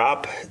then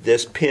drop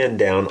this pin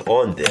down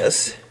on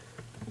this,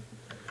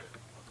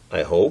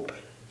 I hope.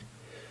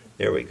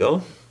 There we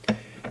go.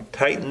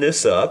 Tighten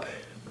this up.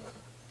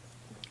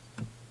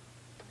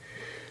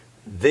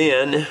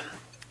 Then,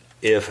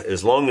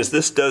 as long as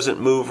this doesn't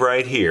move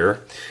right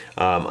here,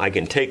 I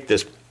can take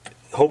this,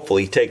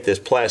 hopefully take this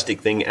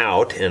plastic thing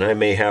out, and I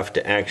may have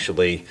to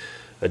actually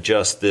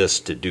adjust this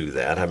to do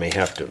that. I may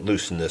have to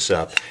loosen this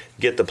up.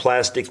 Get the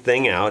plastic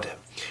thing out,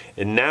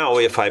 and now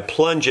if I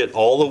plunge it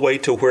all the way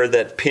to where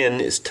that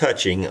pin is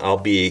touching, I'll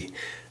be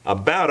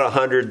about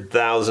 100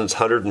 thousandths,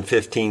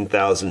 115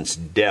 thousandths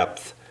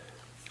depth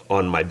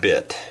on my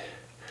bit.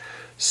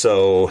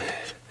 So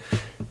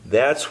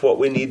that's what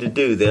we need to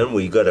do then.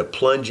 We got to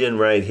plunge in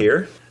right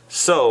here.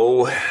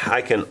 So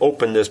I can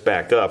open this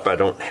back up. I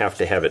don't have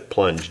to have it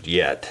plunged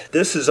yet.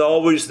 This is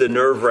always the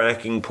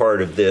nerve-wracking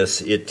part of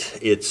this.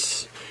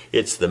 It's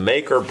the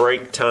make or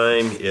break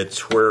time.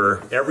 It's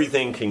where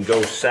everything can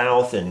go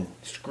south and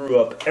screw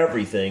up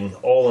everything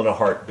all in a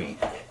heartbeat.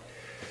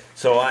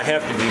 So I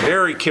have to be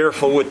very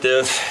careful with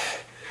this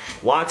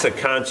Lots of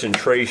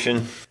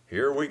concentration.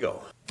 Here we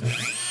go.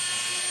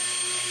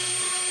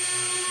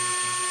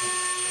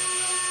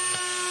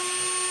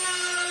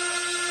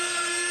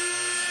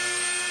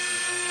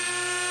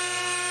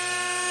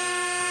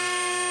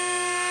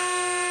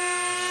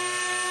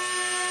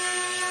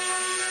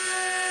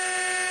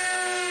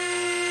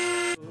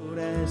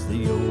 As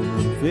the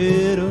old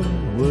fiddle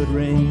would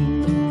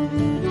ring,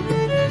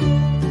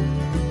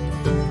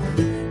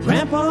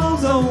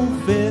 Grandpa's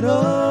old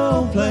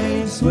fiddle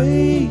played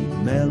sweet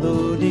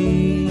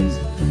melodies.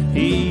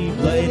 He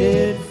played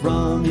it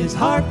from his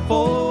heart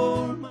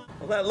for my...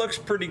 Well, that looks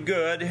pretty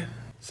good.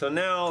 So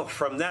now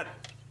from that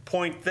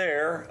point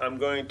there, I'm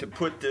going to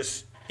put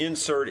this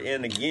insert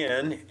in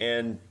again,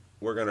 and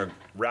we're going to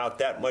route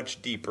that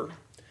much deeper.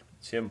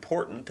 It's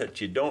important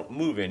that you don't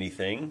move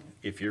anything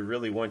if you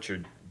really want your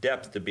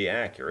depth to be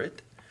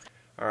accurate.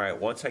 All right,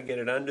 once I get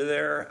it under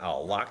there,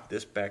 I'll lock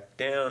this back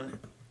down.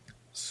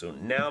 So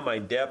now my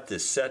depth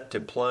is set to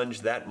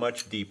plunge that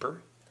much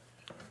deeper.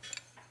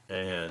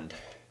 And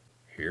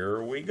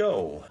here we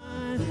go.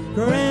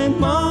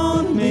 Grandma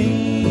and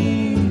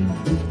me,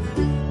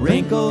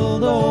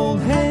 wrinkled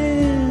old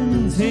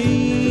hands,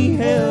 he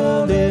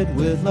held it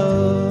with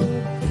love,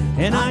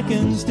 and I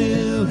can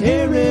still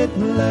hear it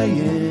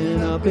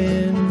laying up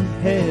in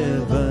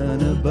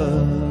heaven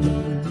above.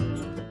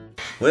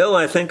 Well,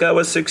 I think I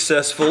was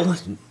successful.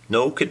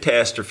 No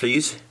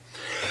catastrophes.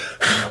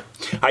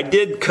 I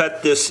did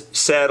cut this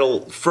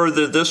saddle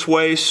further this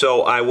way,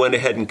 so I went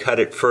ahead and cut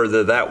it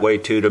further that way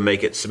too to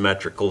make it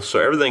symmetrical. So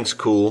everything's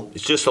cool.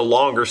 It's just a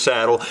longer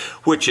saddle,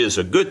 which is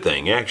a good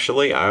thing,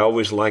 actually. I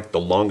always like the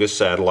longest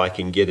saddle I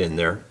can get in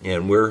there,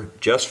 and we're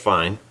just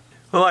fine.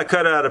 Well, I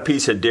cut out a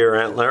piece of deer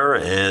antler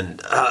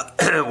and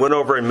went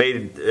over and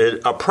made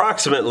it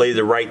approximately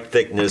the right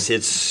thickness.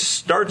 It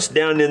starts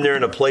down in there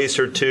in a place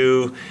or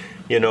two.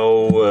 You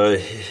know,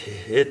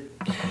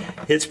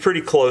 it's pretty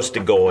close to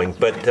going,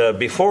 but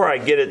before I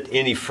get it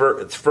any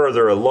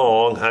further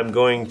along, I'm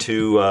going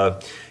to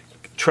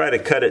try to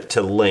cut it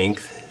to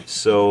length.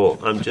 So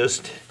I'm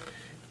just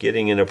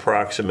getting an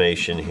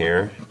approximation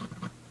here,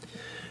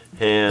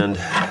 and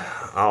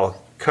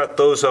I'll cut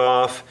those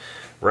off,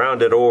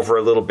 round it over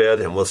a little bit,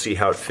 and we'll see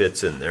how it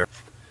fits in there.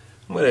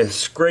 I'm going to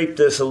scrape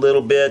this a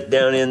little bit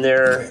down in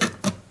there.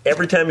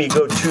 Every time you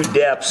go 2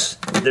 depths,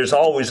 there's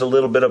always a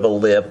little bit of a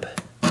lip.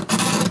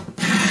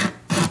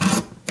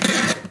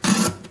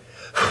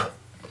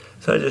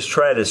 So I just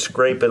try to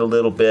scrape it a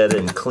little bit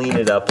and clean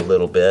it up a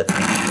little bit.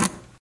 I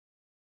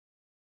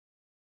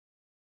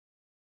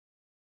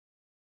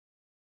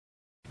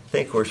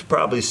think we're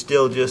probably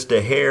still just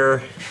a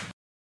hair.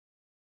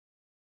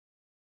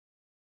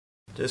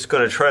 Just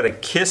going to try to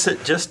kiss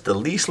it just the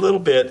least little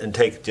bit and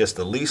take just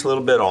the least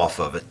little bit off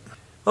of it.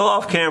 Well,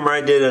 off camera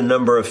I did a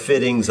number of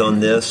fittings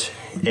on this,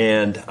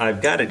 and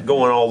I've got it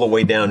going all the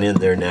way down in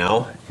there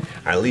now.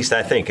 Or at least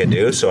I think I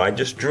do. So I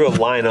just drew a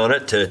line on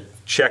it to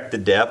check the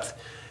depth.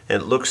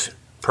 It looks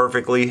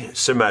perfectly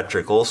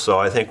symmetrical, so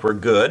I think we're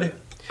good.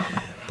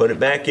 Put it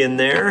back in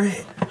there.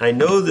 I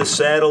know the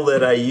saddle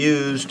that I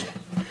used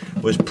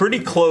was pretty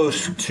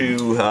close to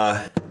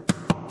the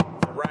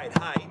right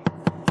height.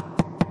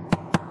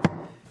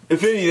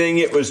 If anything,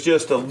 it was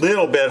just a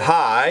little bit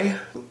high.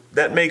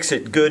 That makes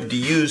it good to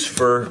use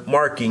for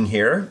marking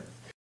here.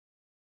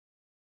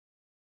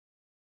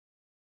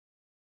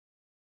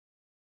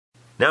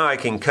 Now I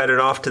can cut it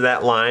off to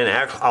that line.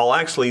 I'll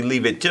actually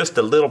leave it just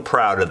a little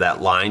proud of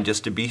that line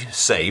just to be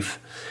safe,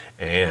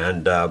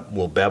 and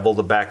we'll bevel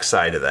the back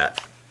side of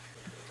that.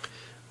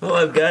 Well,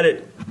 I've got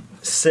it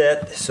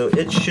set, so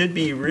it should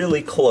be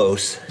really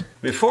close.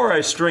 Before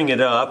I string it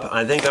up,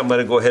 I think I'm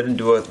going to go ahead and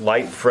do a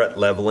light fret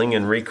leveling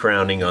and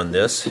recrowning on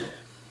this.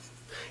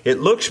 It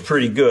looks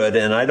pretty good,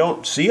 and I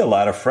don't see a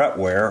lot of fret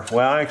wear.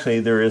 Well,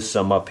 actually there is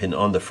some up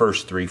on the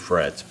first 3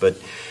 frets,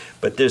 but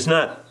it's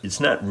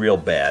not real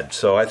bad.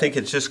 So I think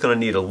it's just going to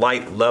need a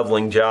light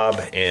leveling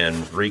job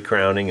and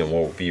recrowning, and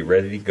we'll be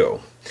ready to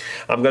go.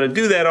 I'm going to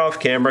do that off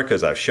camera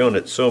because I've shown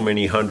it so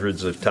many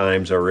hundreds of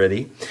times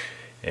already,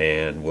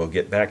 and we'll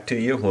get back to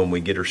you when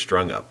we get her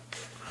strung up.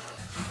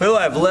 Well,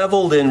 I've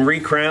leveled and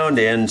recrowned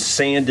and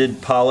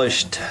sanded,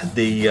 polished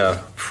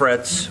the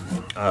frets.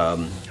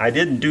 I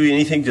didn't do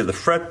anything to the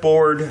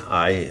fretboard.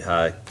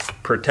 I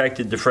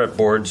protected the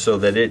fretboard so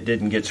that it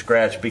didn't get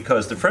scratched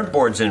because the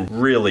fretboard's in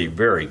really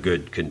very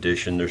good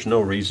condition. There's no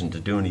reason to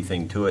do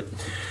anything to it.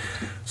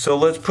 So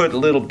let's put a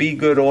little Be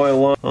Good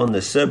oil on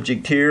the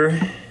subject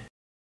here.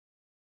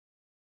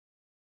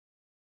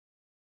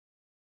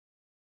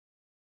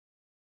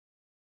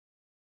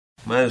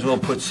 Might as well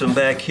put some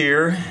back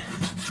here.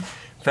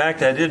 In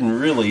fact, I didn't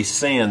really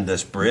sand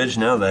this bridge.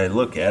 Now that I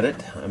look at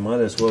it, I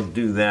might as well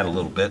do that a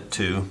little bit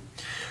too.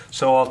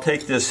 So I'll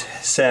take this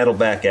saddle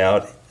back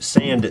out,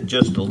 sand it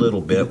just a little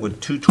bit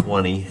with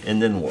 220,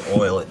 and then we'll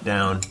oil it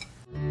down.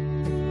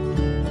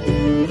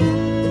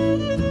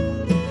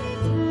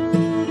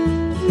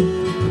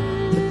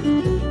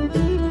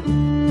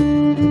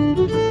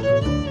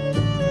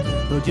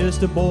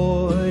 Just a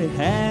boy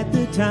at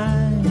the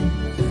time,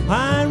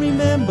 I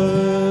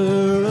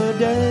remember a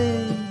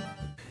day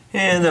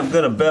And I'm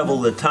going to bevel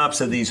the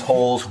tops of these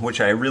holes, which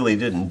I really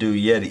didn't do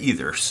yet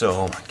either.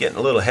 So getting a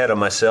little ahead of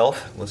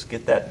myself. Let's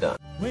get that done.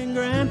 When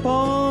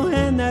Grandpa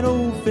had that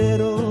old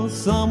fiddle,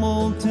 some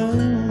old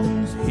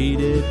tunes he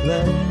did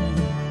play.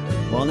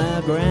 Well,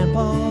 now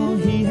Grandpa,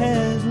 he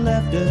has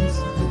left us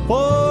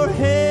for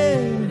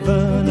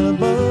heaven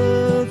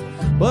above.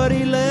 But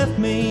he left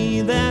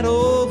me that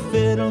old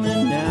fiddle,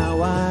 and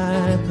now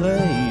I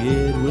play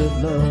it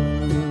with love.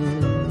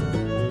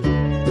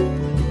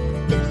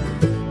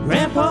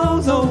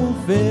 Grandpa's old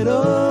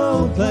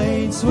fiddle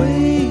played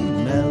sweet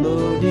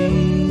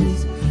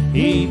melodies.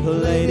 He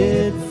played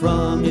it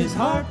from his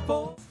heart.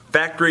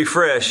 Factory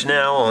fresh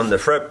now on the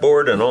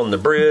fretboard and on the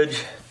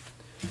bridge.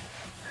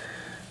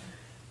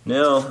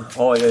 Now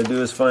all I gotta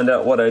do is find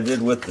out what I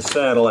did with the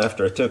saddle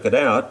after I took it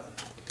out,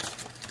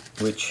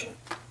 which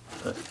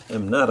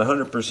I'm not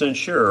 100%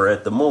 sure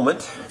at the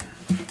moment.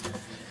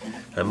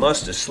 I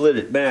must have slid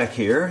it back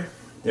here.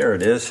 There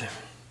it is.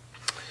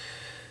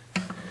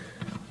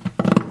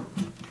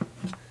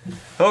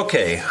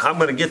 Okay, I'm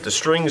going to get the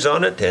strings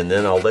on it and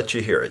then I'll let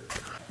you hear it.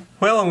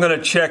 Well, I'm going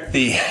to check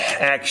the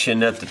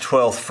action at the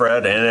 12th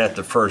fret and at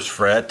the 1st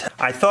fret.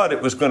 I thought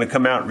it was going to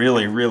come out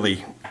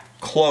really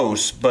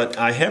close, but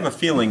I have a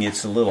feeling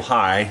it's a little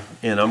high,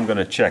 and I'm going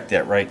to check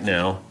that right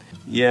now.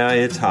 Yeah,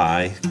 it's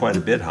high, quite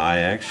a bit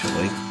high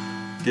actually.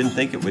 Didn't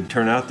think it would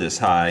turn out this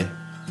high.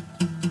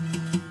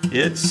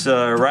 It's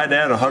right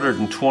at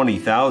 120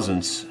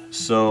 thousandths,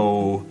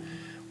 so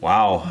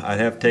wow, I'd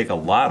have to take a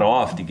lot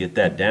off to get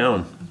that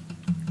down.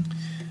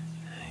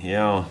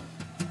 Yeah,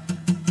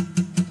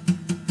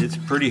 it's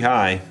pretty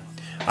high.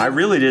 I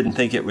really didn't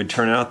think it would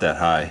turn out that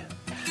high.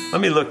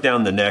 Let me look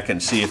down the neck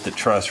and see if the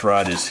truss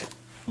rod is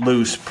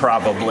loose.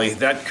 Probably.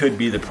 That could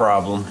be the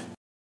problem.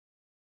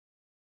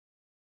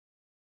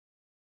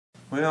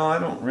 Well, I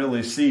don't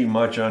really see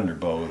much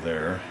underbow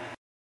there.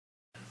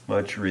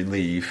 Much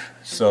relief.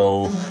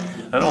 So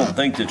I don't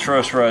think the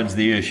truss rod's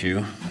the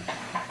issue.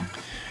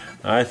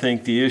 I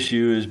think the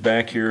issue is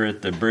back here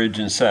at the bridge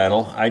and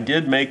saddle. I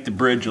did make the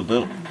bridge a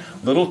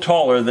little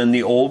taller than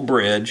the old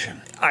bridge.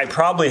 I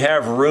probably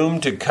have room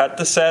to cut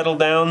the saddle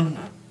down,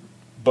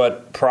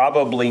 but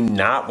probably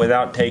not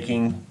without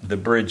taking the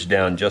bridge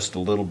down just a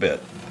little bit.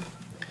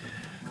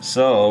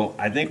 So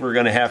I think we're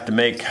going to have to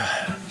make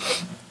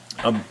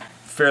a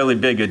fairly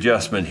big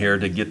adjustment here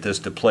to get this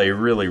to play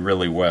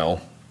really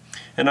well.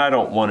 And I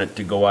don't want it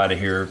to go out of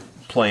here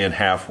playing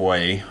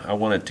halfway. I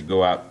want it to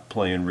go out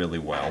playing really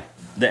well.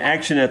 The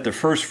action at the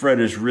 1st fret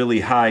is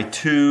really high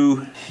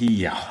too.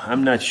 Yeah,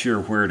 I'm not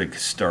sure where to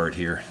start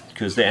here,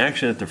 because the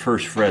action at the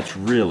 1st fret's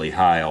really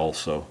high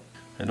also.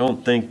 I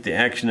don't think the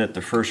action at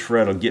the 1st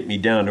fret will get me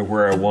down to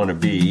where I want to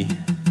be.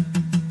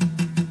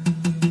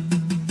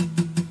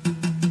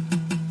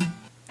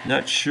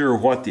 Not sure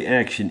what the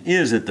action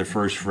is at the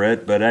 1st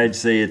fret, but I'd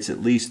say it's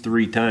at least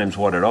 3 times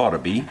what it ought to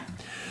be.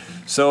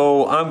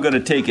 So I'm going to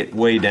take it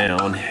way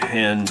down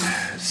and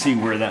see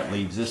where that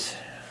leads us.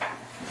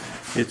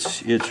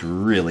 It's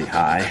really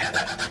high.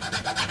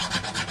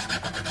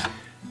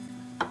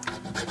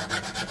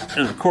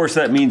 And of course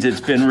that means it's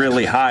been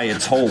really high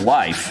its whole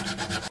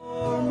life.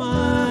 For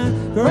my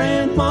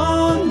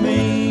grandma and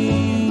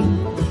me,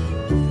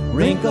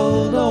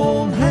 wrinkled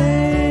old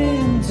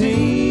hands,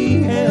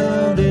 he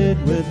held it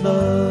with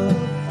love,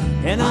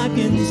 and I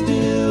can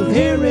still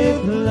hear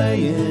it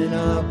playing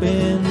up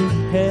in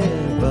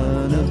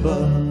heaven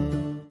above.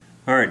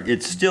 All right,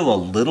 it's still a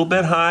little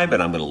bit high,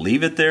 but I'm going to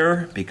leave it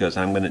there because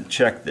I'm going to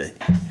check the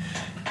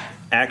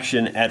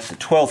action at the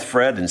 12th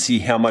fret and see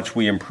how much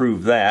we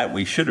improved that.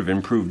 We should have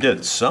improved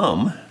it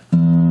some.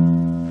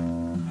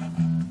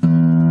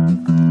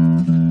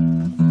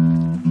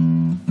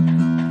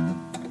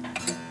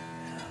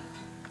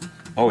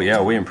 Oh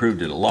yeah, we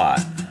improved it a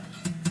lot.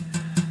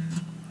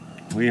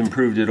 We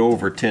improved it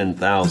over 10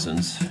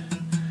 thousandths.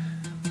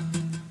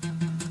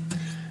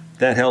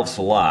 That helps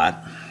a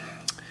lot.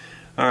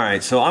 All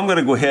right, so I'm going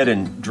to go ahead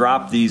and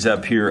drop these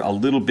up here a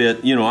little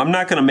bit. You know, I'm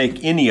not going to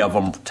make any of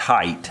them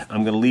tight.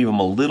 I'm going to leave them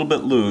a little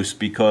bit loose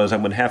because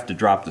I'm going to have to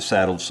drop the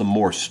saddle some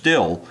more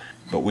still.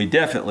 But we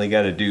definitely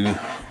got to do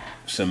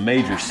some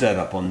major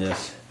setup on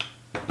this.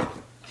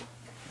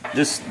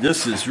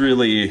 This is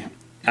really,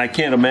 I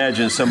can't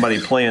imagine somebody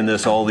playing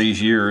this all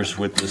these years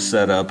with this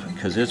setup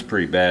because it's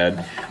pretty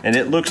bad. And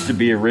it looks to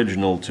be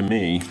original to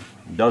me.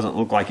 It doesn't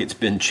look like it's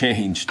been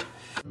changed.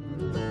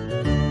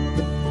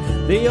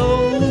 The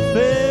old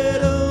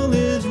fiddle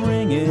is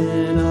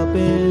ringing up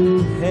in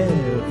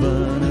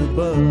heaven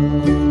above.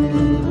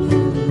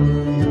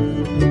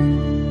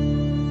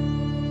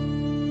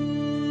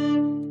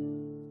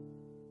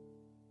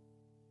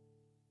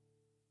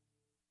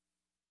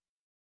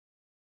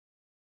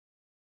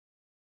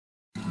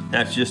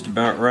 That's just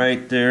about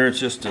right there. It's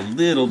just a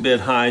little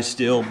bit high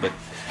still, but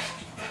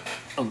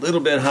a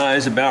little bit high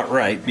is about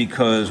right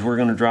because we're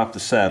going to drop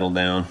the saddle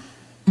down.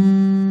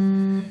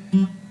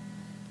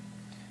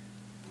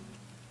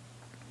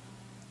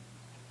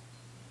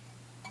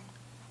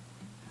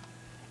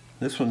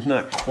 This one's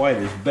not quite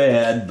as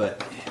bad,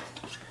 but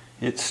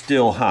it's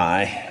still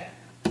high.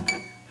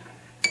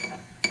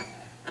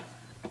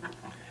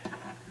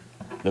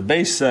 The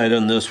bass side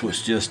on this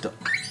was just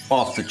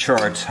off the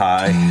charts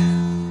high.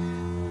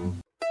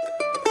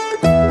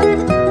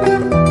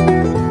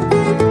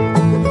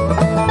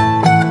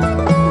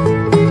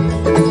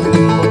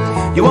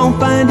 You won't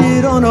find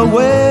it on a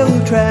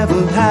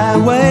well-traveled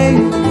highway,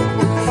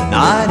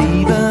 not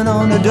even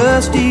on a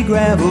dusty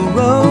gravel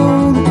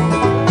road.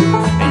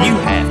 And you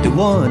have to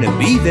want to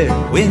be there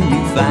when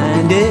you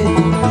find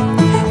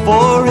it,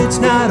 for it's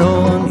not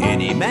on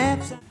any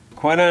maps.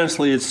 Quite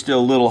honestly, it's still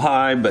a little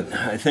high, but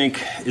I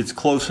think it's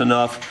close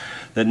enough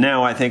that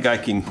now I think I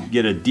can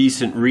get a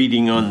decent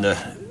reading on the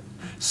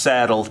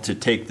saddle to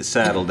take the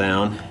saddle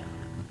down.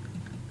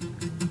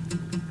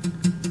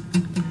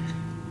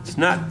 It's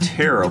not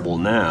terrible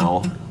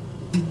now.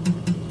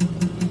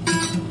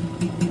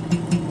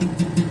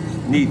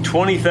 Need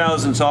 20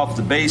 thousandths off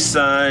the bass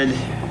side.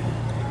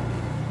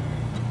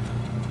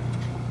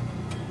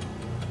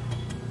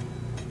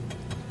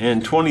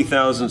 And 20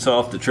 thousandths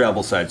off the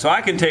treble side. So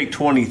I can take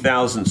 20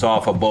 thousandths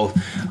off of both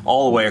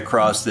all the way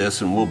across this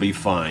and we'll be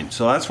fine.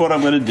 So that's what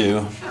I'm going to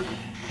do,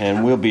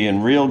 and we'll be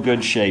in real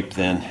good shape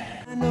then.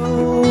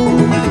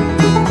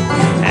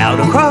 Out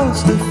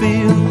across the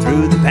field,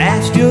 through the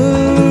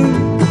pasture,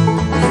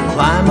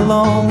 climb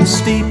along the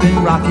steep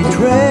and rocky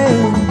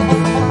trail.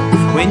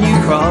 When you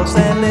cross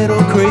that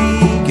little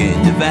creek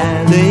in the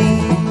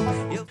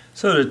valley.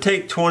 So to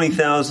take 20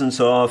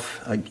 thousandths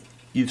off,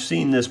 you've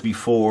seen this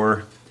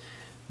before,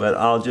 but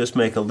I'll just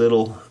make a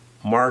little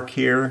mark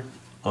here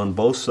on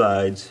both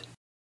sides.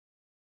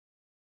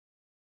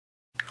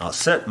 I'll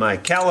set my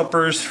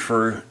calipers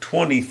for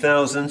 20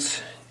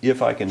 thousandths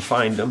if I can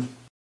find them.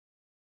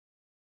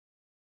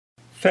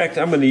 In fact,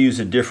 I'm going to use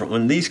a different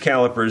one. These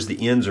calipers,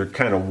 the ends are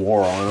kind of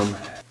wore on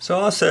them. So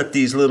I'll set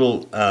these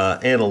little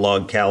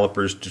analog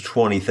calipers to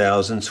 20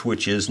 thousandths,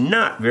 which is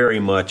not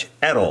very much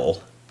at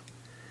all.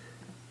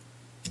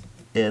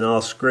 And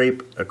I'll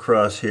scrape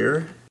across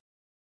here.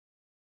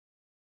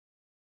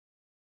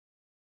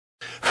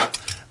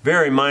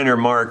 Very minor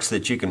marks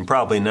that you can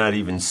probably not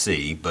even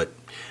see, but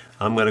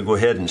I'm going to go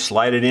ahead and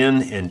slide it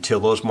in until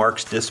those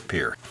marks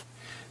disappear.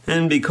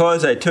 And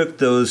because I took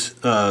those,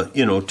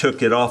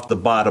 took it off the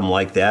bottom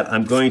like that,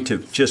 I'm going to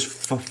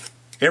just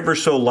ever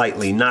so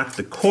lightly knock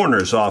the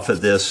corners off of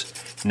this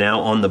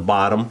now on the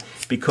bottom,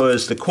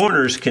 because the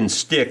corners can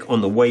stick on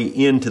the way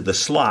into the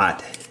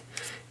slot.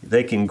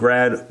 They can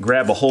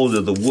grab a hold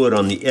of the wood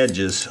on the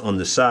edges, on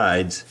the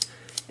sides,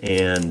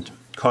 and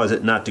cause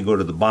it not to go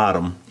to the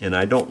bottom, and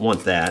I don't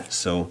want that.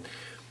 So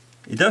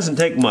it doesn't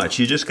take much.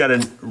 You just got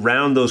to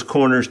round those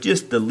corners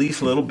just the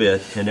least little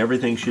bit and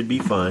everything should be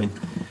fine.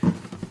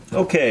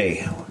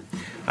 Okay,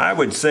 I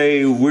would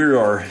say we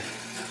are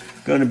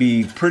going to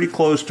be pretty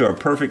close to our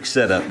perfect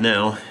setup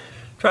now.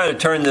 Try to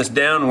turn this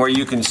down where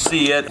you can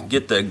see it,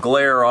 get the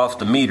glare off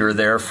the meter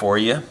there for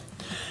you.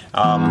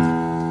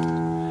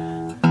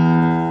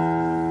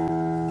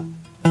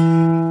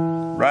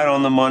 Right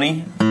on the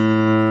money.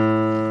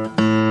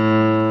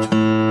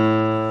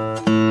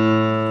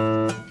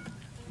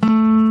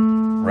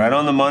 Right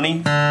on the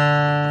money.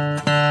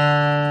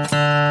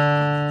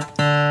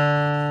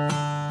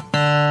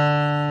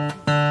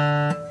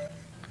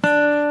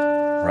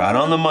 Right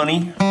on the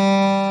money.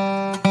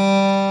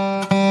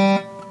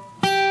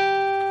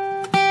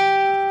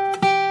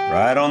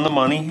 Right on the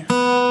money.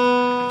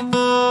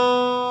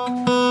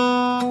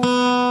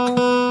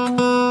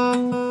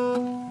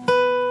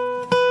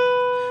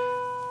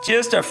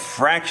 Just a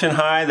fraction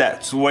high.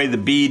 That's the way the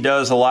B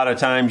does a lot of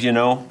times, you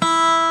know.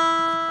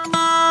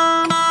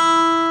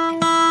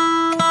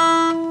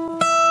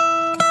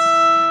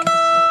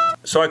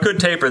 So I could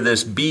taper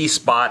this B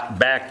spot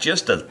back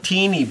just a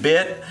teeny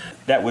bit.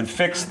 That would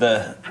fix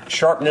the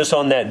sharpness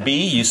on that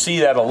B. You see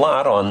that a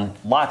lot on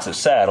lots of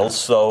saddles,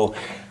 so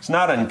it's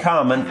not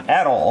uncommon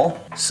at all.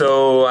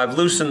 So I've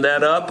loosened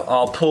that up.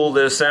 I'll pull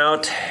this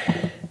out,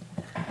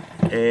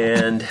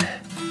 and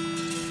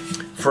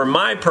for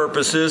my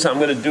purposes, I'm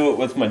going to do it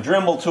with my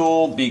Dremel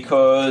tool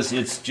because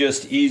it's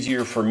just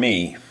easier for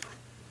me.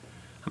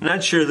 I'm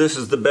not sure this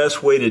is the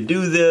best way to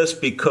do this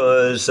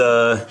because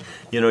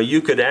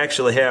you could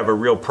actually have a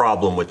real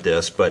problem with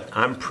this, but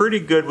I'm pretty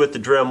good with the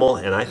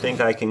Dremel and I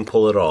think I can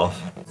pull it off.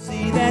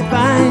 See that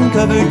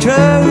vine-covered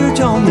church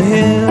on the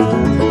hill,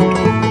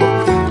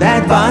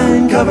 that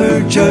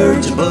vine-covered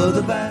church above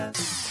the vine.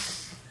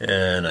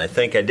 And I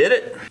think I did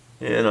it.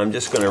 And I'm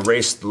just going to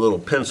erase the little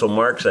pencil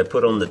marks I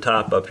put on the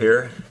top up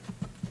here.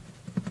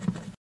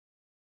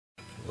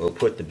 We'll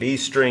put the B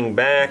string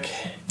back,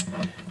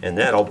 and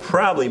that'll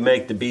probably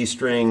make the B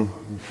string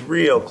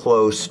real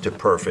close to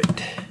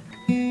perfect.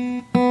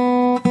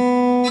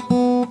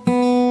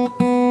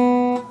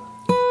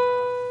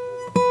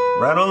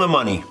 Right on the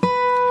money.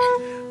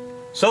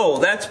 So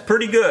that's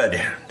pretty good.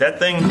 That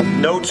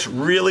thing notes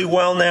really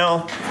well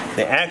now.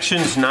 The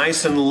action's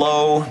nice and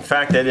low. In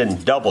fact, I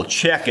didn't double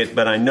check it,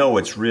 but I know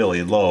it's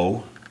really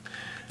low.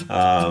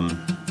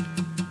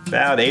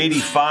 About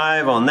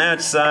 85 on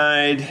that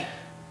side.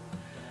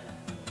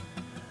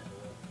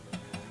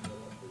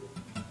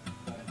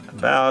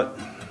 About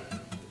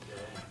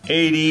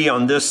 80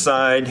 on this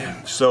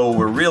side, so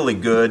we're really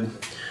good.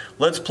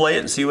 Let's play it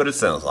and see what it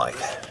sounds like.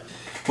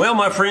 Well,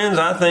 my friends,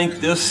 I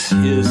think this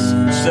is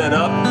set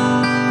up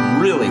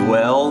really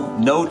well.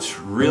 Notes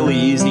really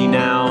easy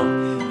now.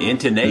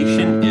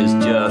 Intonation is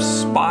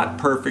just spot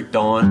perfect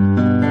on.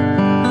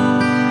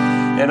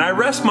 And I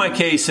rest my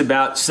case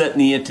about setting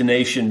the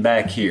intonation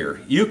back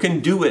here. You can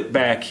do it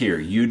back here.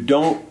 You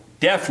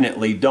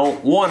definitely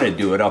don't want to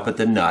do it up at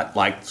the nut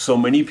like so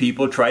many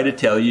people try to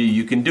tell you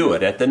you can do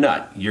it at the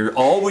nut. You're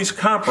always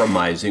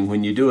compromising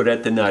when you do it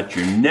at the nut.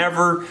 You're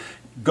never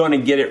going to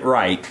get it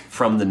right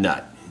from the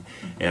nut.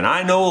 And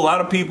I know a lot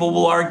of people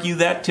will argue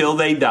that till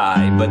they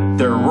die, but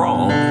they're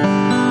wrong.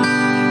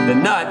 The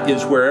nut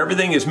is where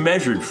everything is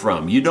measured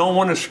from. You don't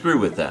want to screw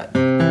with that.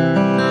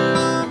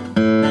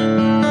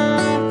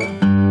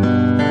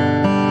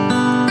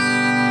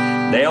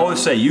 They always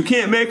say, you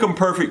can't make them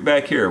perfect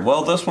back here.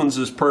 Well, this one's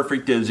as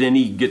perfect as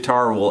any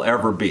guitar will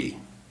ever be.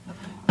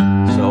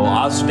 So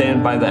I'll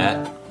stand by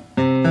that.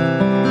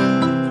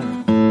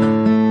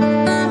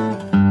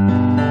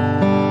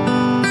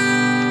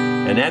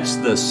 And that's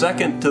the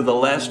second to the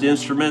last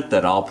instrument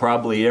that I'll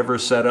probably ever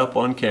set up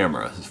on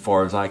camera, as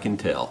far as I can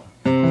tell.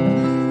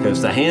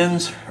 Because the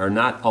hands are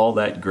not all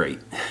that great.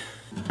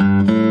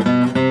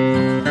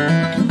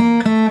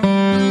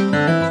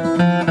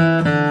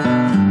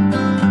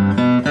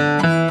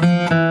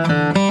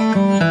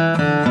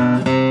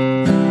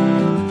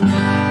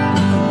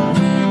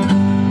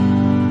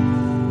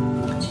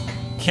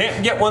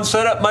 Can't get one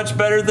set up much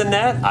better than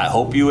that. I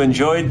hope you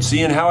enjoyed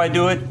seeing how I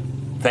do it.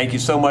 Thank you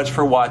so much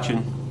for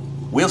watching.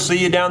 We'll see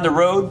you down the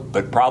road,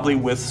 but probably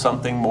with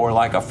something more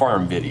like a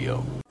farm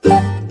video.